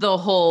league, the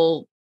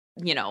whole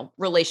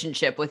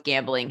relationship with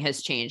gambling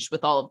has changed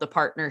with all of the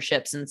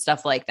partnerships and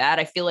stuff like that.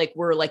 I feel like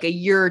we're like a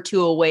year or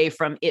two away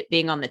from it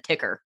being on the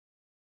ticker.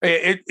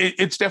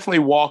 It's definitely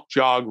walk,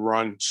 jog,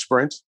 run,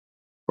 sprint,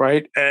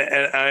 right?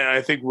 And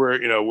I think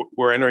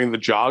we're entering the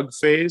jog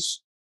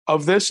phase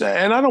of this.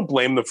 And I don't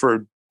blame them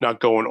for not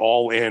going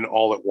all in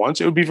all at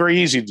once. It would be very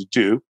easy to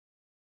do.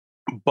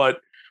 But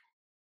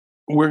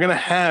we're going to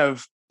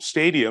have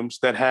stadiums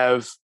that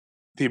have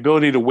the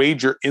ability to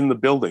wager in the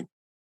building.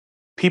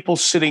 People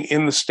sitting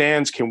in the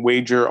stands can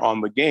wager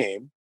on the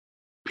game.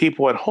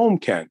 People at home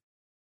can.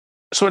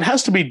 So it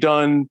has to be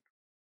done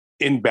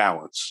in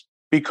balance,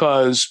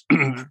 because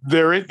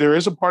there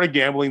is a part of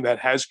gambling that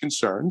has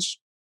concerns.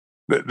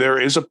 There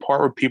is a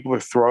part where people are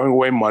throwing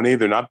away money.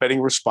 They're not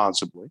betting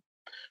responsibly.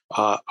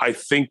 I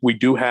think we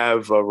do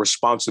have a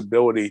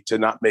responsibility to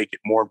not make it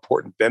more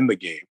important than the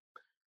game.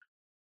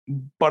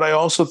 But I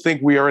also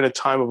think we are in a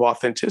time of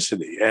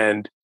authenticity.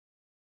 And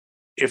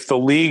if the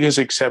league is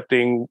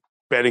accepting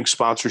betting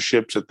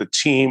sponsorships at the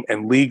team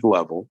and league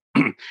level,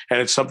 and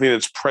it's something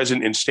that's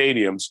present in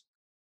stadiums,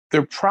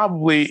 there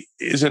probably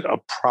isn't a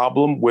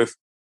problem with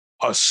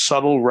a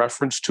subtle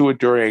reference to it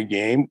during a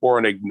game or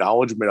an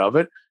acknowledgement of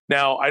it.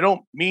 Now, I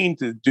don't mean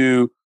to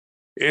do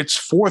it's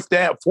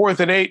 4th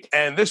and 8,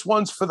 and this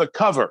one's for the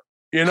cover,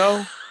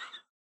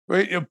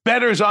 Right?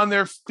 Bettors on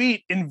their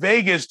feet in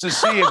Vegas to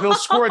see if he'll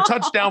score a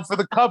touchdown for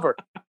the cover.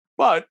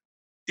 But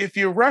if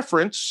you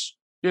reference,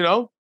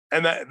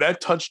 and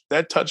that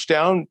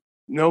touchdown,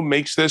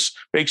 makes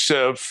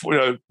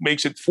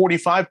it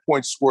 45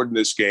 points scored in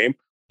this game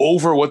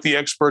over what the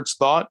experts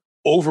thought,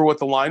 over what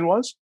the line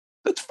was,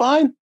 that's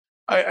fine.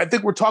 I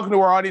think we're talking to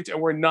our audience, and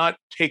we're not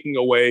taking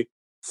away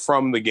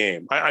from the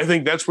game. I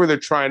think that's where they're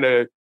trying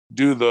to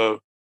do the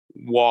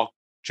walk,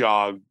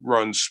 jog,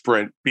 run,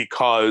 sprint,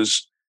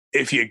 because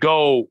if you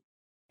go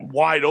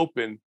wide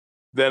open,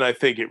 then I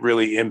think it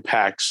really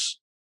impacts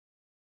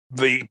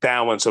the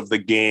balance of the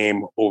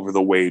game over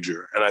the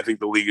wager. And I think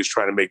the league is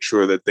trying to make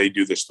sure that they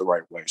do this the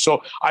right way.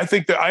 So I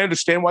think that I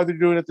understand why they're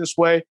doing it this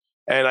way.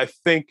 And I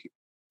think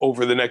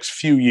over the next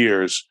few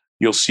years,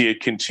 you'll see it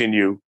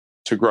continue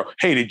to grow.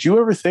 Hey, did you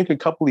ever think a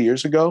couple of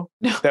years ago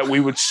that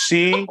we'd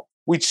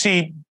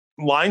see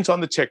lines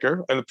on the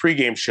ticker and the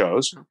pregame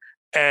shows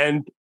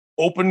and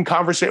open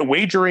conversation,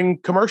 wagering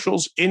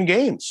commercials in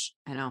games?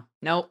 I know.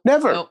 Nope.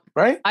 Never. Nope.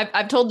 Right.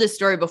 I've told this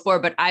story before,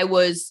 but I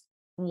was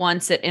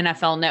once at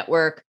NFL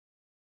Network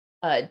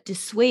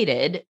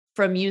dissuaded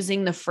from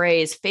using the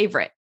phrase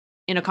favorite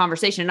in a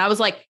conversation. And I was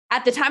like,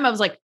 at the time, I was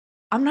like,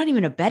 I'm not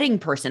even a betting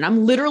person.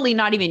 I'm literally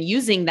not even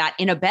using that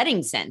in a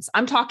betting sense.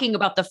 I'm talking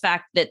about the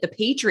fact that the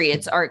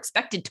Patriots are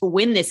expected to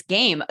win this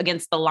game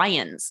against the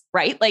Lions,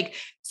 right? Like,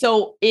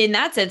 so in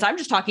that sense, I'm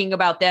just talking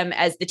about them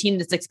as the team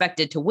that's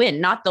expected to win,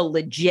 not the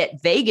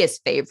legit Vegas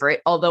favorite,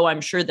 although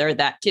I'm sure they're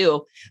that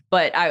too.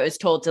 But I was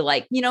told to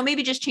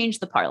maybe just change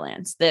the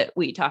parlance that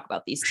we talk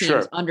about these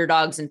teams,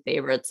 underdogs and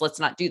favorites. Let's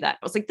not do that.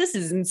 I was like, this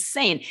is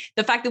insane.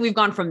 The fact that we've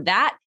gone from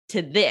that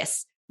to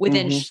this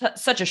within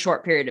such a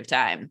short period of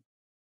time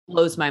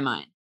blows my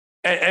mind.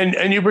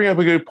 And you bring up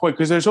a good point,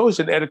 because there's always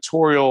an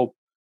editorial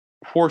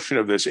portion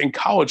of this. In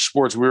college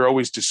sports, we were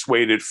always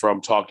dissuaded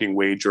from talking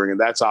wagering, and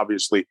that's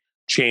obviously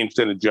changed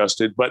and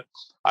adjusted. But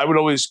I would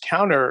always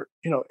counter,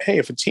 hey,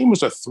 if a team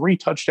was a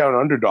 3-touchdown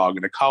underdog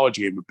in a college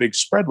game, a big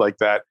spread like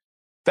that,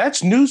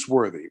 that's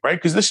newsworthy, right?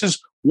 Because this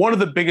is one of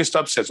the biggest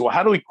upsets. Well,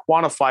 how do we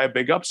quantify a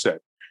big upset?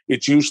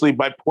 It's usually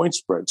by point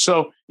spread.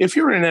 So if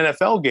you're in an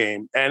NFL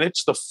game and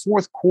it's the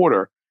fourth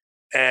quarter,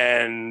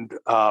 and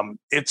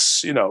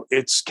it's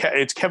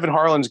Kevin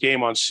Harlan's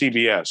game on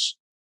CBS,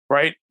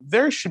 right?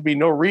 There should be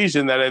no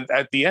reason that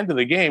at the end of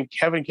the game,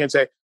 Kevin can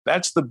say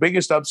that's the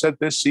biggest upset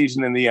this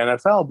season in the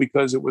NFL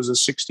because it was a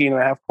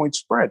 16.5-point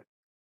spread.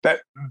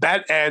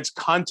 That adds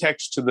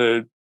context to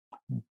the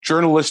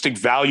journalistic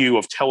value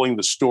of telling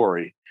the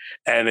story,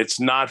 and it's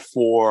not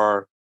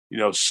for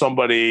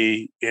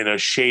somebody in a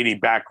shady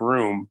back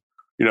room,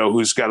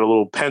 who's got a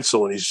little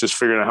pencil and he's just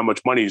figuring out how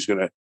much money he's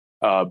going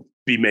to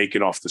be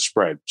making off the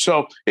spread.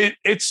 So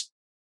it's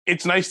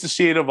nice to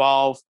see it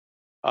evolve.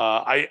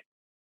 I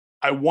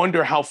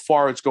wonder how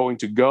far it's going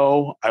to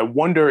go. I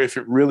wonder if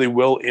it really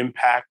will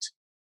impact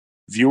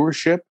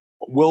viewership.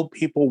 Will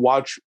people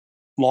watch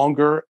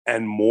longer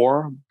and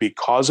more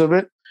because of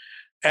it?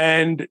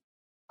 And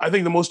I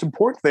think the most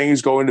important thing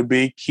is going to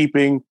be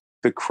keeping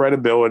the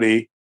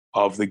credibility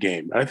of the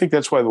game. And I think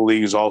that's why the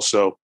league is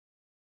also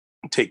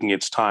taking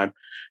its time.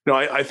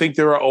 I think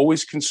there are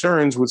always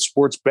concerns with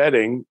sports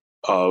betting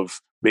of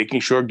making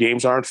sure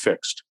games aren't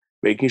fixed,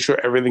 making sure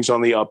everything's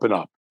on the up and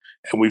up.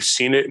 And we've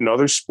seen it in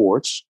other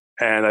sports.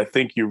 And I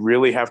think you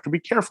really have to be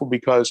careful,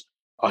 because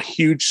a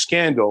huge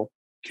scandal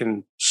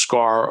can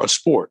scar a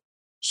sport.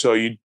 So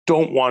you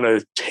don't want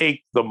to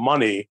take the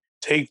money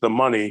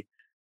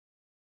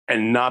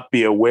and not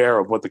be aware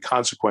of what the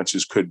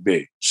consequences could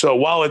be. So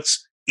while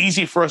it's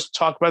easy for us to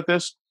talk about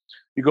this,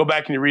 you go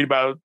back and you read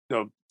about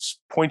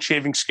point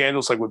shaving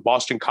scandals like with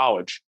Boston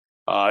College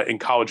in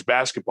college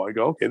basketball. You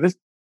go, okay,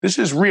 this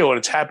is real and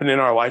it's happened in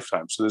our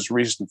lifetime. So there's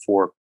reason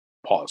for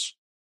pause.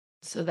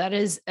 So that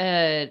is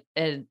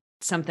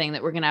something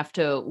that we're going to have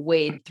to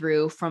wade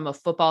through from a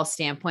football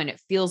standpoint.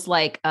 It feels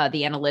like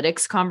the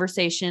analytics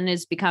conversation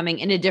is becoming,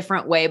 in a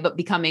different way, but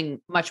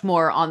becoming much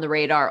more on the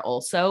radar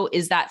also.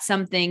 Is that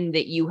something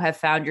that you have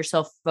found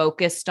yourself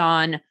focused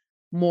on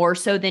more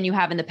so than you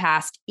have in the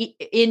past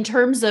in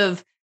terms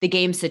of the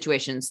game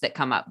situations that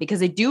come up?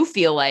 Because I do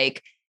feel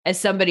like, as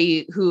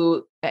somebody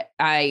who,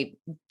 I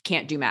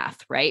can't do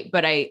math, right?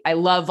 But I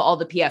love all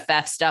the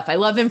PFF stuff. I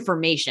love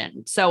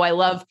information. So I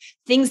love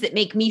things that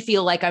make me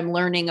feel like I'm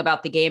learning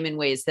about the game in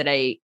ways that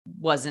I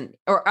wasn't,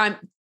 or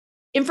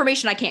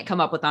information I can't come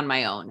up with on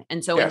my own.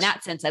 And so in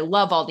that sense, I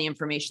love all the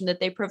information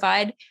that they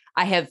provide.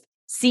 I have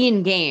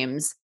seen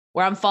games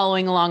where I'm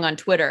following along on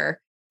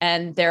Twitter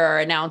and there are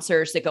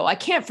announcers that go, I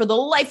can't for the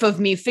life of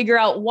me figure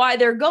out why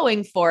they're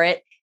going for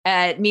it.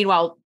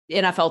 Meanwhile,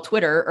 NFL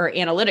Twitter or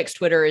analytics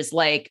Twitter is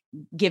like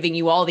giving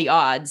you all the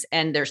odds,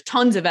 and there's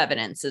tons of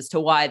evidence as to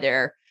why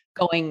they're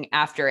going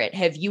after it.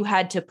 Have you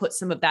had to put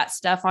some of that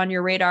stuff on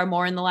your radar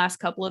more in the last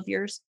couple of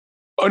years?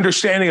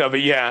 Understanding of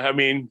it. Yeah. I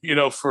mean,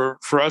 for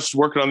us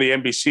working on the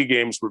NBC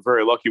games, we're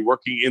very lucky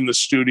working in the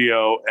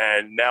studio,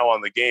 and now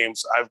on the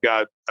games, I've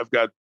got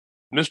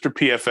Mr.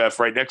 PFF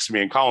right next to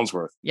me in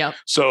Collinsworth. Yeah.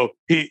 So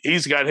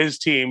he's got his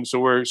team.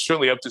 So we're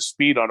certainly up to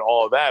speed on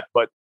all of that.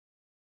 But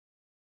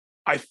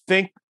I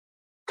think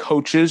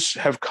coaches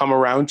have come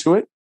around to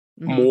it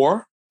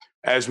more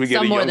as we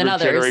get a younger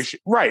generation.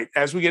 Right.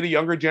 As we get a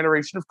younger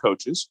generation of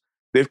coaches,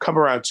 they've come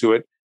around to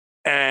it,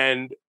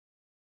 and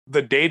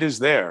the data's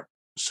there.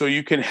 So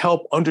you can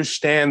help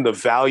understand the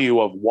value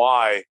of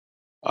why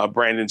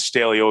Brandon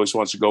Staley always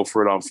wants to go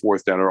for it on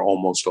fourth down, or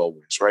almost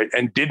always, right?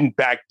 And didn't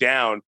back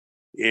down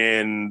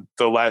in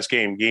the last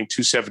game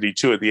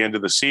 272 at the end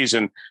of the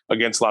season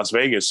against Las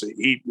Vegas.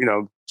 He,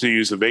 to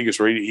use the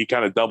Vegas rate, he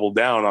kind of doubled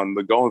down on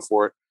the going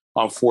for it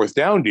on fourth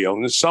down deal.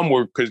 And some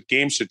were because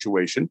game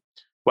situation,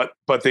 but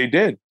they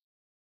did.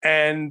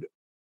 And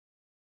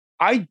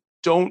I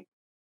don't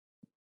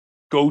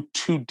go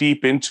too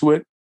deep into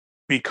it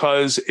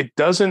because it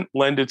doesn't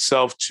lend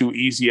itself to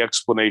easy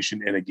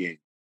explanation in a game.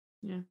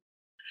 Yeah.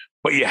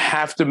 but you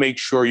have to make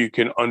sure you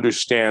can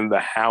understand the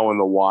how and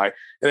the why.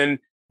 And then,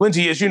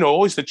 Lindsay, as you know,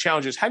 always the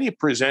challenge is how do you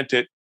present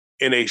it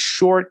in a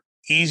short,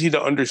 easy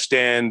to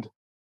understand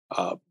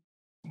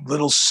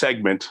little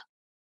segment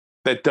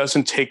that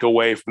doesn't take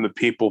away from the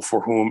people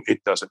for whom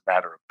it doesn't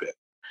matter a bit.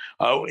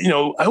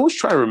 I always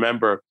try to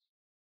remember,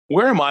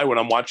 where am I when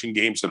I'm watching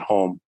games at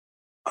home?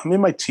 I'm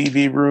in my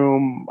TV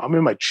room. I'm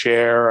in my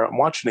chair. I'm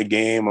watching a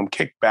game. I'm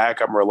kicked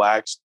back. I'm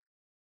relaxed.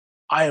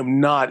 I am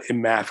not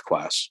in math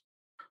class.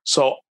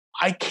 So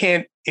I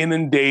can't be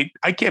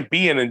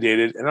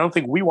inundated. And I don't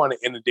think we want to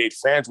inundate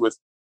fans with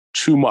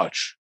too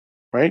much,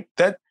 right?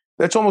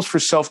 That's almost for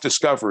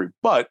self-discovery.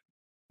 But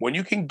when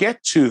you can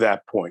get to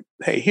that point,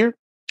 hey,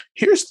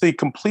 here's the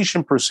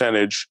completion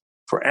percentage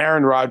for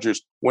Aaron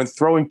Rodgers when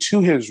throwing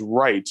to his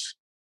right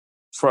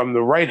from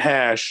the right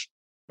hash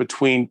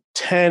between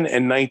 10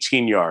 and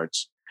 19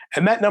 yards.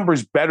 And that number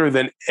is better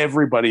than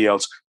everybody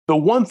else. The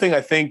one thing I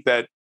think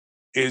that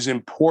is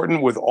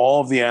important with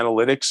all of the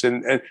analytics,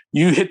 and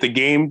you hit the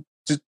game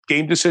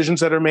decisions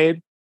that are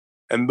made,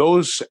 and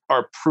those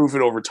are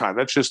proven over time.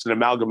 That's just an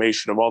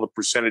amalgamation of all the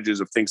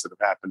percentages of things that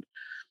have happened.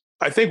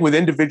 I think with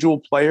individual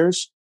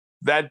players,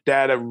 that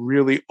data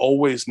really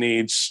always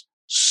needs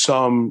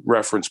some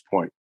reference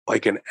point,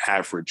 like an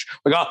average.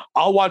 Like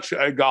I'll watch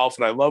golf,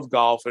 and I love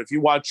golf. And if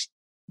you watch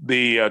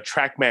the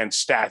TrackMan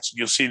stats,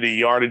 you'll see the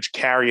yardage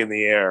carry in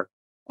the air.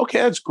 Okay,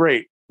 that's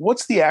great.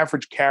 What's the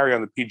average carry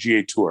on the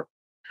PGA Tour?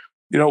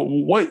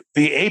 What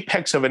the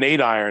apex of an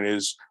 8-iron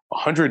is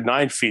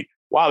 109 feet.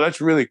 Wow,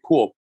 that's really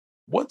cool.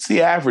 What's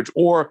the average?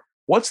 Or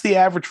what's the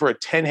average for a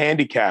 10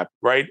 handicap,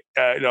 right?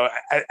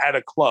 At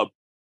a club,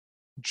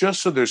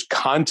 just so there's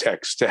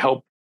context to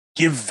help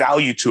give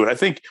value to it. I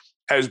think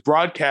as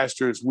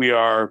broadcasters, we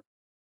are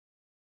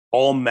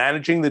all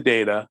managing the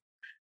data,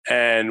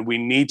 and we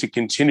need to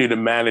continue to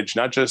manage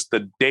not just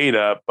the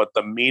data, but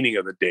the meaning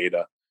of the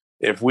data.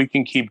 If we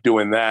can keep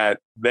doing that,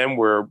 then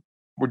we're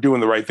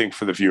doing the right thing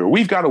for the viewer.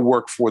 We've got to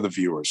work for the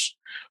viewers.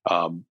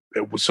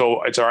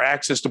 So it's our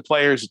access to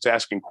players, it's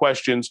asking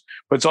questions,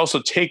 but it's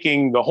also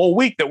taking the whole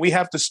week that we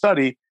have to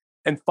study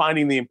and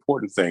finding the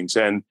important things.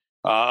 And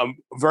I'm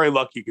very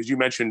lucky because you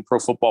mentioned Pro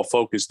Football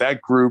Focus.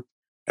 That group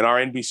and our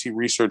NBC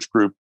research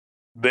group,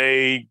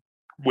 they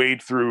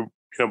wade through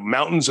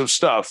mountains of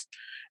stuff.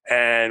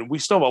 And we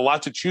still have a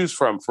lot to choose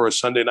from for a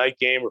Sunday night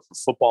game or for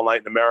football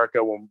night in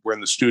America when we're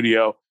in the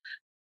studio.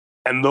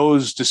 And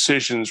those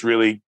decisions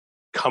really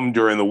come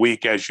during the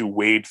week as you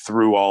wade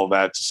through all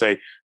that to say,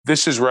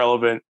 this is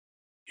relevant,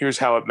 here's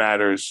how it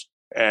matters,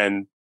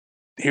 and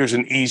here's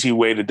an easy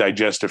way to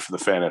digest it for the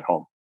fan at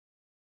home.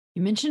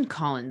 You mentioned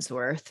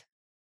Collinsworth.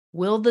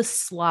 Will the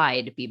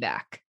slide be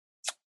back?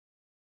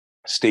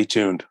 Stay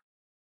tuned.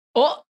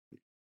 Oh,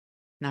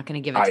 not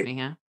going to give it to me,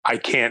 huh? I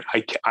can't.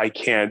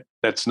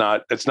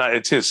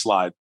 It's his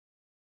slide.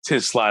 It's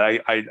his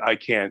slide. I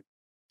can't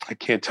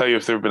tell you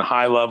if there have been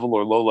high level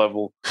or low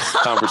level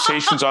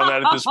conversations on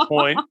that at this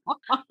point.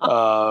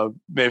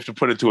 May have to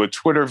put it to a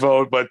Twitter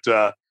vote, but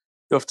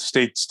you'll have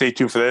to stay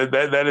tuned for that.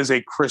 That is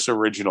a Cris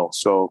original.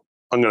 So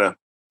I'm going to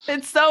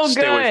it's so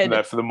stay good. away from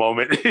that for the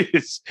moment.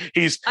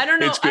 I don't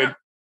know. It's good.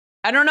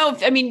 I don't know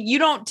if, you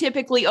don't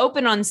typically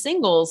open on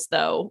singles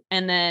though.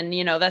 And then,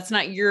 that's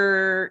not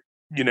your.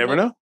 You never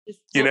know.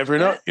 You never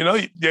know.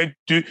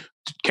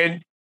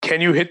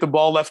 Can you hit the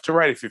ball left to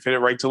right if you've hit it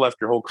right to left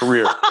your whole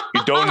career?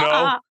 You don't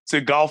know. It's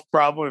a golf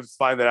problem.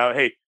 Find that out.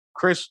 Hey,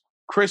 Cris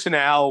and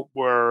Al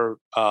were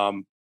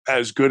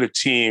as good a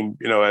team,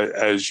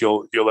 as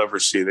you'll ever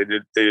see. They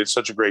did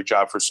such a great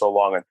job for so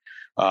long.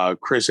 And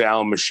Cris,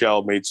 Al, and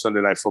Michelle made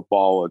Sunday Night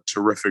Football a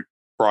terrific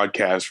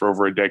broadcast for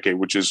over a decade,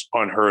 which is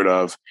unheard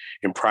of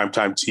in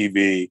primetime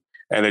TV.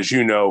 And as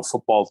you know,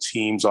 football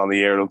teams on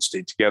the air don't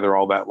stay together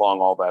all that long,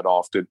 all that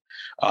often.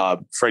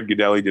 Fred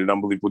Gaudelli did an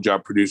unbelievable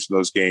job producing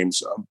those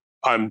games.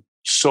 I'm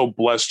so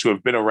blessed to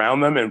have been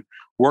around them and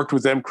worked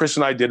with them. Cris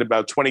and I did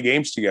about 20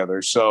 games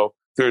together. So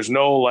there's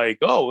no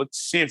let's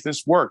see if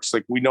this works.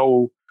 Like we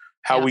know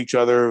how each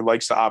other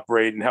likes to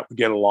operate and how we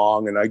get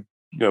along. And I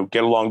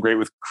get along great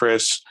with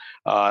Cris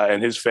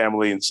and his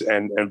family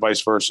and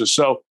vice versa.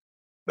 So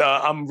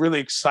I'm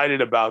really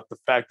excited about the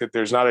fact that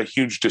there's not a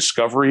huge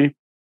discovery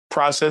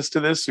process to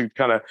this. We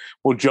kind of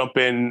will jump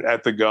in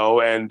at the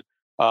go. And,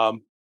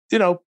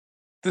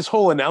 this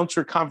whole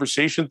announcer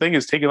conversation thing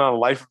is taking on a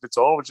life of its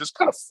own, which is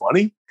kind of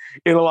funny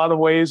in a lot of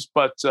ways.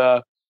 But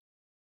I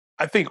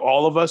think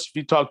all of us, if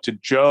you talk to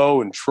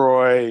Joe and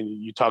Troy, and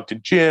you talk to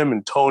Jim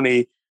and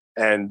Tony,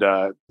 and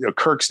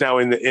Kirk's now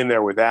in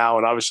there with Al,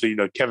 and obviously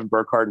Kevin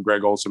Burkhardt and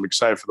Greg Olson. I'm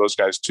excited for those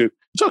guys too.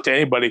 You talk to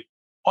anybody,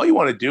 all you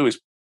want to do is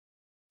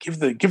give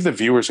the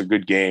viewers a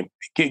good game.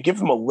 Give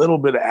them a little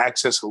bit of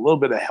access, a little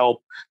bit of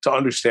help to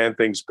understand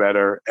things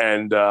better.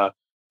 And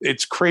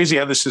it's crazy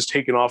how this has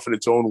taken off in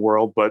its own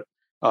world, but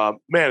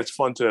man, it's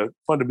fun to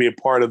be a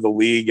part of the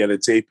league at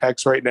its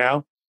apex right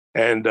now.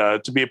 And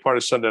to be a part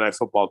of Sunday Night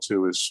Football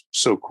too is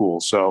so cool.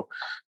 So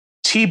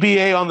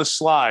TBA on the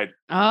slide.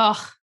 Oh,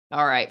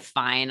 all right,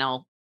 fine.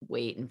 I'll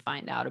wait and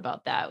find out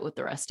about that with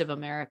the rest of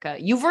America.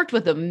 You've worked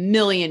with a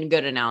million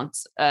good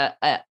analysts,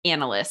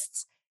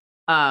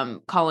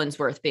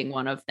 Collinsworth being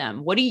one of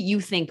them. What do you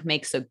think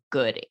makes a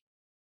good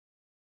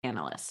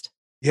analyst?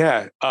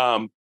 Yeah,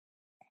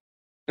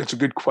 it's a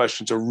good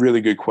question. It's a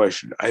really good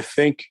question. I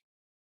think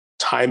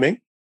timing.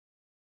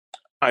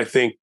 I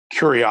think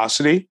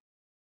curiosity,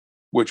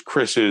 which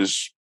Cris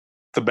is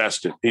the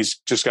best in. He's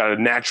just got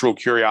a natural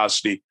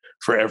curiosity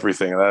for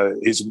everything.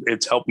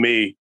 It's helped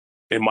me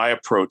in my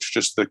approach.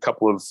 Just the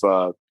couple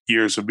of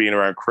years of being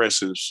around Cris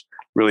has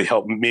really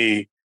helped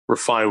me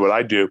refine what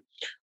I do.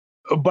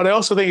 But I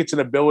also think it's an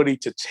ability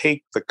to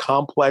take the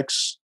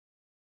complex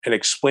and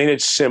explain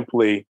it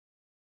simply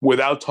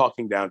without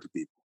talking down to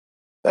people.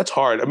 That's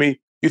hard. I mean,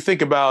 you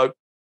think about,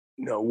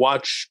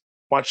 watch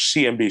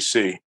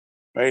CNBC,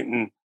 right?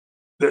 And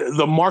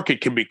the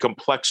market can be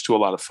complex to a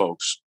lot of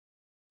folks,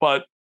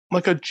 but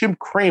like a Jim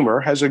Cramer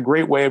has a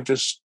great way of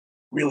just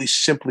really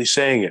simply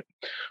saying it.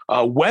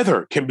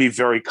 Weather can be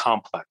very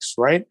complex,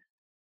 right?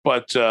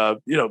 But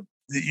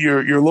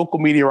your local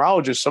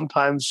meteorologist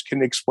sometimes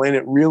can explain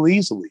it real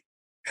easily,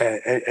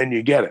 and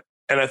you get it.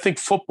 And I think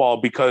football,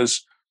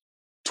 because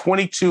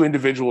 22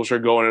 individuals are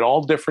going in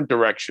all different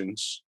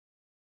directions.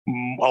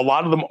 A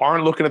lot of them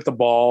aren't looking at the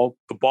ball.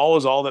 The ball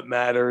is all that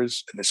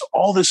matters. And there's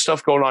all this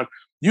stuff going on.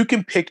 You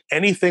can pick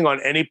anything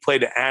on any play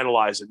to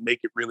analyze and make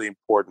it really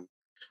important.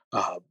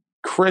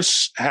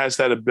 Cris has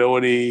that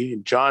ability.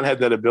 John had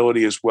that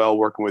ability as well,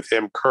 working with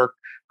him. Kirk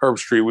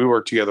Herbstreit, we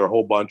worked together a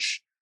whole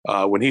bunch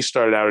when he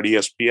started out at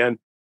ESPN,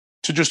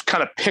 to just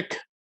kind of pick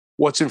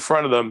what's in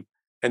front of them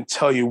and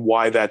tell you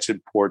why that's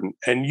important.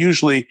 And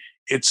usually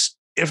it's,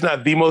 if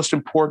not the most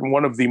important,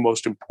 one of the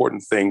most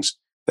important things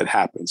that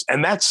happens.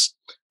 And that's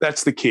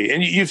the key.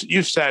 And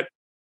you've sat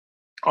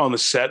on the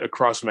set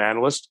across from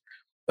analysts,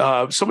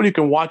 somebody who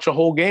can watch a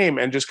whole game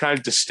and just kind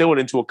of distill it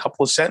into a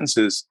couple of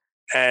sentences.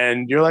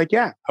 And you're like,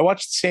 yeah, I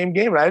watched the same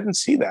game and I didn't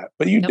see that,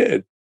 but you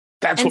did.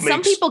 That's what makes.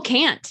 Some people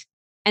can't.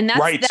 And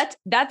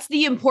that's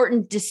the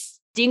important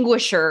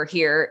distinguisher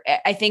here.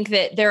 I think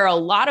that there are a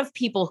lot of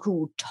people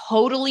who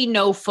totally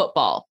know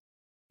football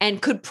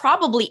and could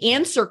probably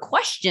answer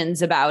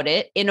questions about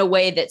it in a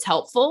way that's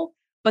helpful.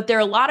 But there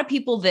are a lot of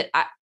people that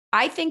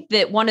I think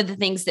that one of the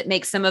things that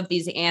makes some of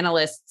these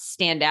analysts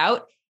stand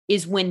out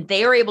is when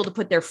they are able to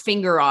put their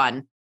finger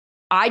on,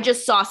 I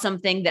just saw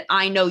something that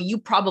I know you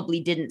probably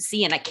didn't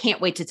see, and I can't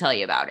wait to tell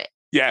you about it.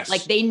 Yes.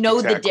 Like they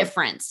know the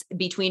difference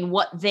between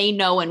what they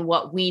know and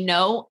what we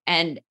know,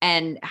 and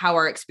how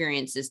our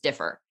experiences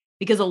differ.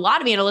 Because a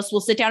lot of analysts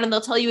will sit down and they'll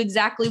tell you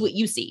exactly what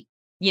you see,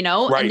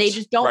 and they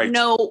just don't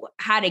know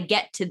how to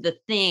get to the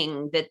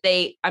thing that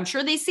I'm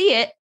sure they see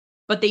it,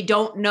 but they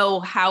don't know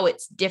how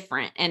it's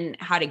different and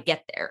how to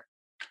get there.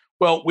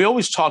 Well, we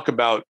always talk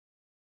about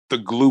the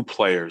glue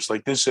players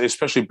like this,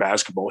 especially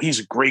basketball. He's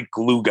a great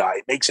glue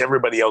guy, makes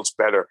everybody else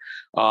better.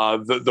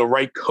 The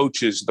right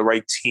coaches, the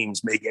right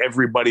teams make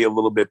everybody a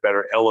little bit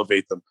better,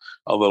 elevate them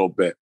a little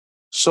bit.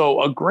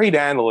 So a great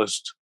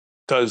analyst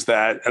does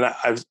that.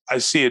 And I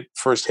see it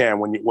firsthand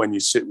when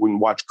you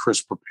watch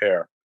Cris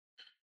prepare.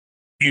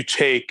 You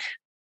take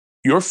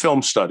your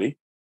film study,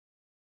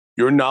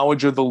 your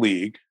knowledge of the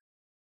league,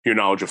 your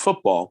knowledge of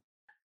football,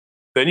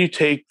 then you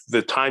take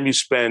the time you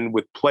spend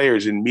with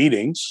players in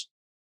meetings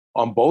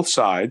on both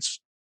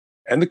sides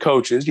and the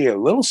coaches. You get a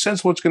little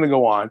sense of what's going to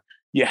go on.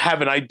 You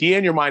have an idea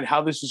in your mind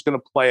how this is going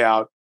to play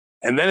out,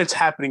 and then it's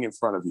happening in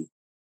front of you.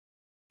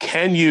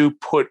 Can you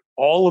put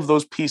all of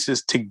those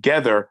pieces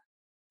together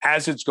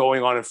as it's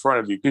going on in front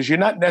of you? Because you're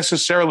not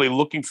necessarily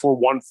looking for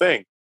one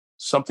thing.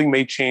 Something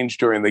may change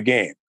during the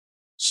game.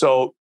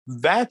 So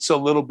that's a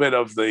little bit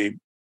of the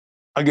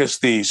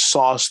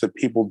sauce that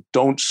people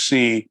don't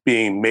see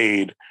being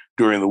made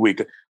during the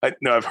week.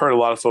 I've heard a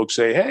lot of folks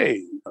say,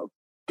 hey,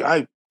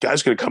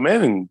 guy's going to come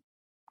in and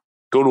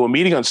go to a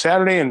meeting on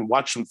Saturday and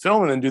watch some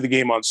film and then do the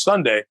game on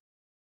Sunday.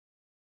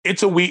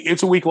 It's a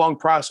week-long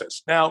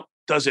process. Now,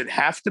 does it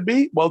have to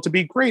be? Well, to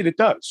be great, it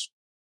does,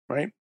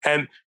 right?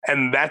 And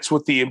that's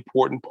what the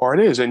important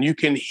part is. And you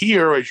can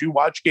hear as you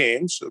watch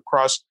games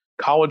across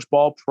college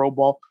ball, pro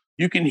ball,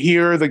 you can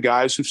hear the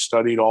guys who've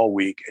studied all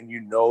week, and you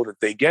know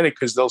that they get it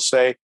because they'll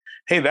say,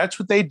 hey, that's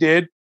what they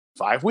did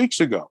 5 weeks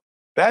ago.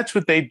 That's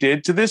what they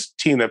did to this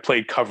team that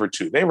played cover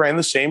 2. They ran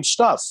the same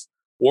stuff,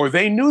 or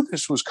they knew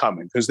this was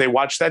coming because they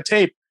watched that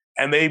tape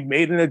and they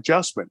made an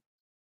adjustment.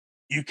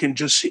 You can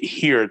just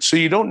hear it. So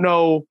you don't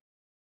know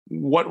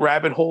what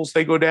rabbit holes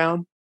they go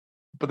down,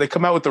 but they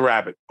come out with the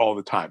rabbit all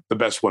the time. The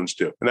best ones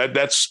do. And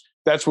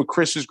that's what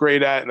Cris is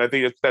great at. And I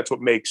think that's what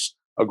makes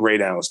a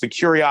great analyst. The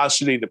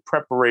curiosity, the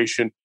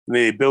preparation, and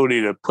the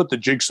ability to put the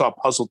jigsaw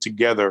puzzle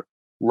together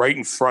right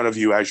in front of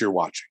you as you're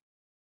watching.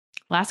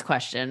 Last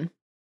question.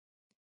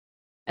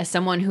 As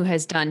someone who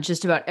has done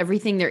just about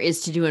everything there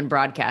is to do in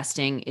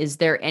broadcasting, is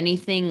there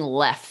anything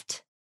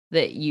left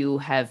that you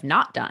have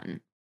not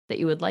done that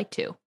you would like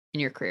to in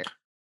your career?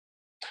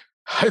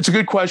 It's a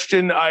good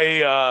question.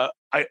 I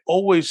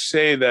always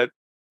say that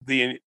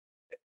the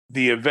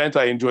event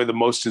I enjoy the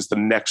most is the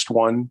next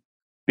one.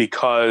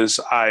 because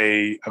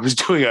I was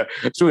doing an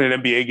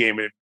NBA game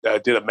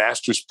and did a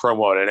Masters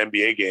promo at an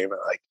NBA game. And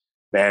like,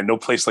 man, no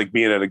place like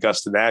being at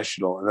Augusta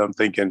National. And I'm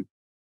thinking,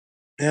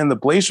 man, the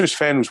Blazers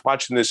fan who's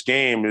watching this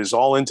game is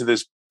all into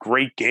this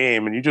great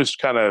game, and you just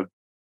kind of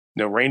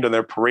rained on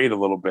their parade a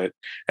little bit.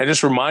 And it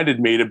just reminded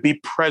me to be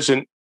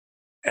present,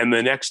 and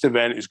the next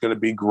event is going to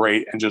be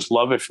great, and just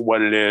love it for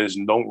what it is,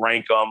 and don't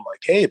rank them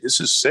like, hey,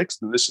 this is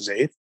 6th and this is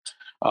 8th.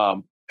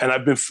 And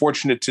I've been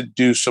fortunate to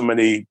do so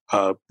many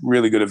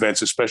really good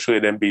events, especially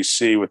at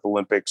NBC with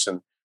Olympics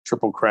and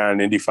Triple Crown,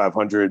 Indy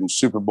 500, and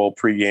Super Bowl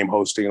pregame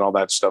hosting and all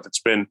that stuff.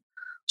 It's been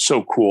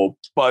so cool.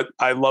 But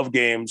I love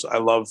games. I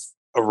love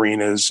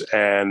arenas,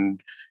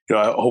 and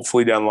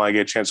hopefully down the line I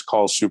get a chance to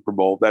call a Super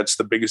Bowl. That's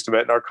the biggest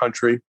event in our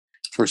country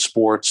for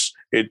sports.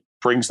 It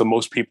brings the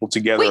most people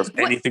together of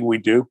anything we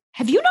do.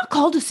 Have you not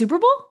called a Super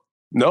Bowl?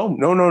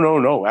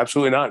 No,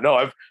 absolutely not. No,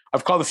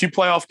 I've called a few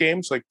playoff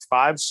games, like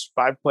five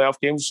playoff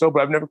games or so,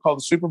 but I've never called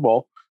a Super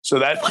Bowl. So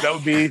that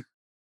would be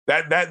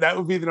that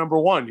would be the number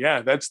one.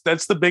 Yeah, that's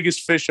the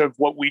biggest fish of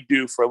what we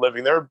do for a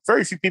living. There are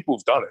very few people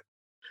who've done it.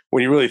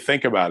 When you really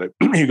think about it,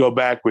 you go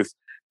back with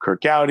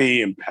Kirk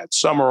Gowdy and Pat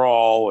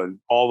Summerall and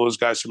all those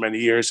guys for many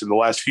years. In the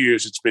last few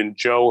years, it's been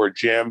Joe or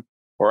Jim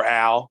or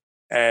Al.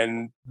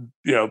 And,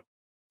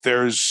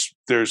 there's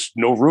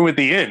no room at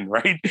the inn,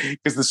 right?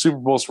 Because the Super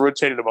Bowl's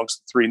rotated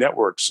amongst the 3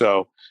 networks.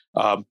 So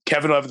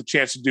Kevin will have the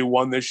chance to do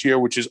one this year,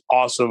 which is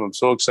awesome. I'm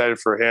so excited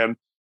for him.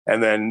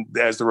 And then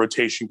as the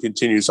rotation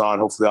continues on,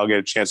 hopefully I'll get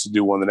a chance to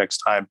do one the next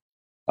time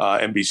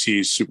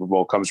NBC's Super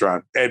Bowl comes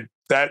around. And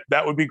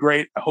that would be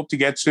great. I hope to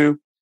get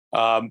to.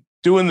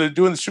 Doing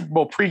the Super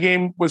Bowl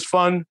pregame was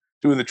fun.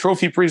 Doing the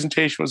trophy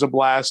presentation was a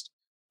blast.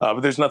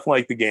 But there's nothing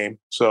like the game.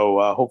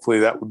 So hopefully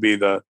that would be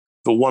the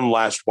one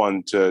last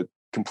one to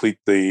complete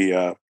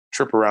the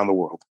trip around the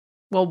world.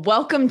 Well,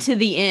 welcome to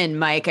the inn,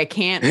 Mike. I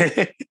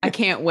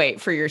can't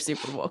wait for your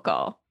Super Bowl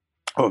call.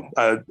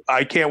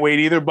 I can't wait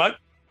either, but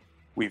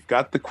we've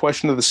got the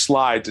question of the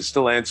slide to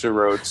still answer,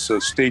 Rhodes. So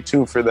stay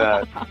tuned for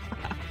that.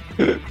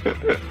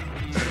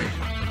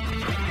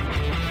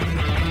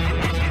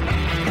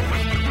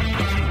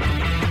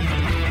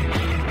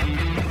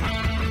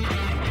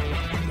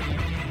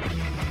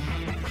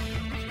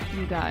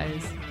 You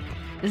guys,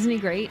 isn't he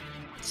great?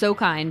 So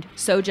kind,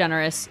 so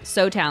generous,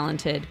 so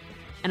talented.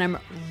 And I'm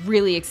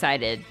really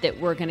excited that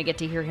we're going to get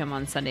to hear him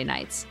on Sunday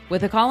nights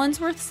with a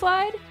Collinsworth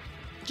slide.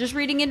 Just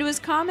reading into his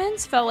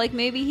comments, felt like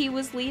maybe he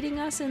was leading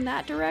us in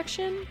that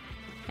direction.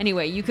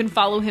 Anyway, you can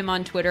follow him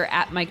on Twitter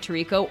at Mike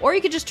Tirico, or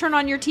you could just turn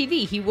on your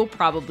TV. He will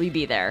probably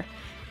be there.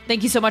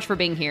 Thank you so much for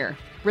being here.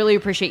 Really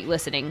appreciate you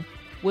listening.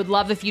 Would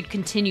love if you'd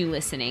continue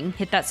listening.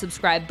 Hit that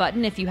subscribe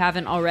button if you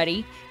haven't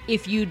already.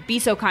 If you'd be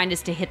so kind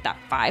as to hit that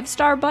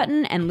 5-star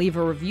button and leave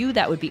a review,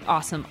 that would be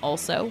awesome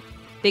also.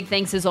 Big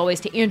thanks as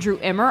always to Andrew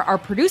Emmer, our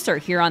producer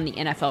here on the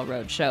NFL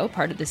Rhodes Show,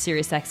 part of the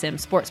SiriusXM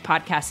Sports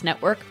Podcast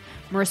Network.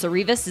 Marissa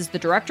Rivas is the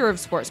director of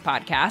sports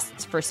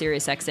podcasts for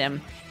SiriusXM,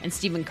 and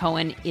Stephen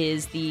Cohen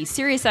is the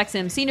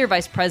SiriusXM Senior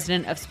Vice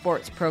President of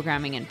Sports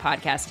Programming and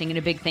Podcasting, and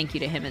a big thank you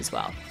to him as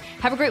well.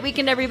 Have a great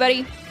weekend,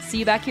 everybody. See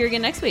you back here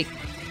again next week.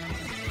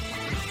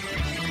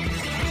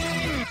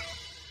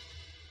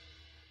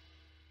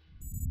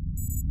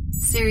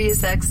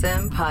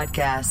 SiriusXM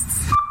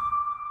Podcasts.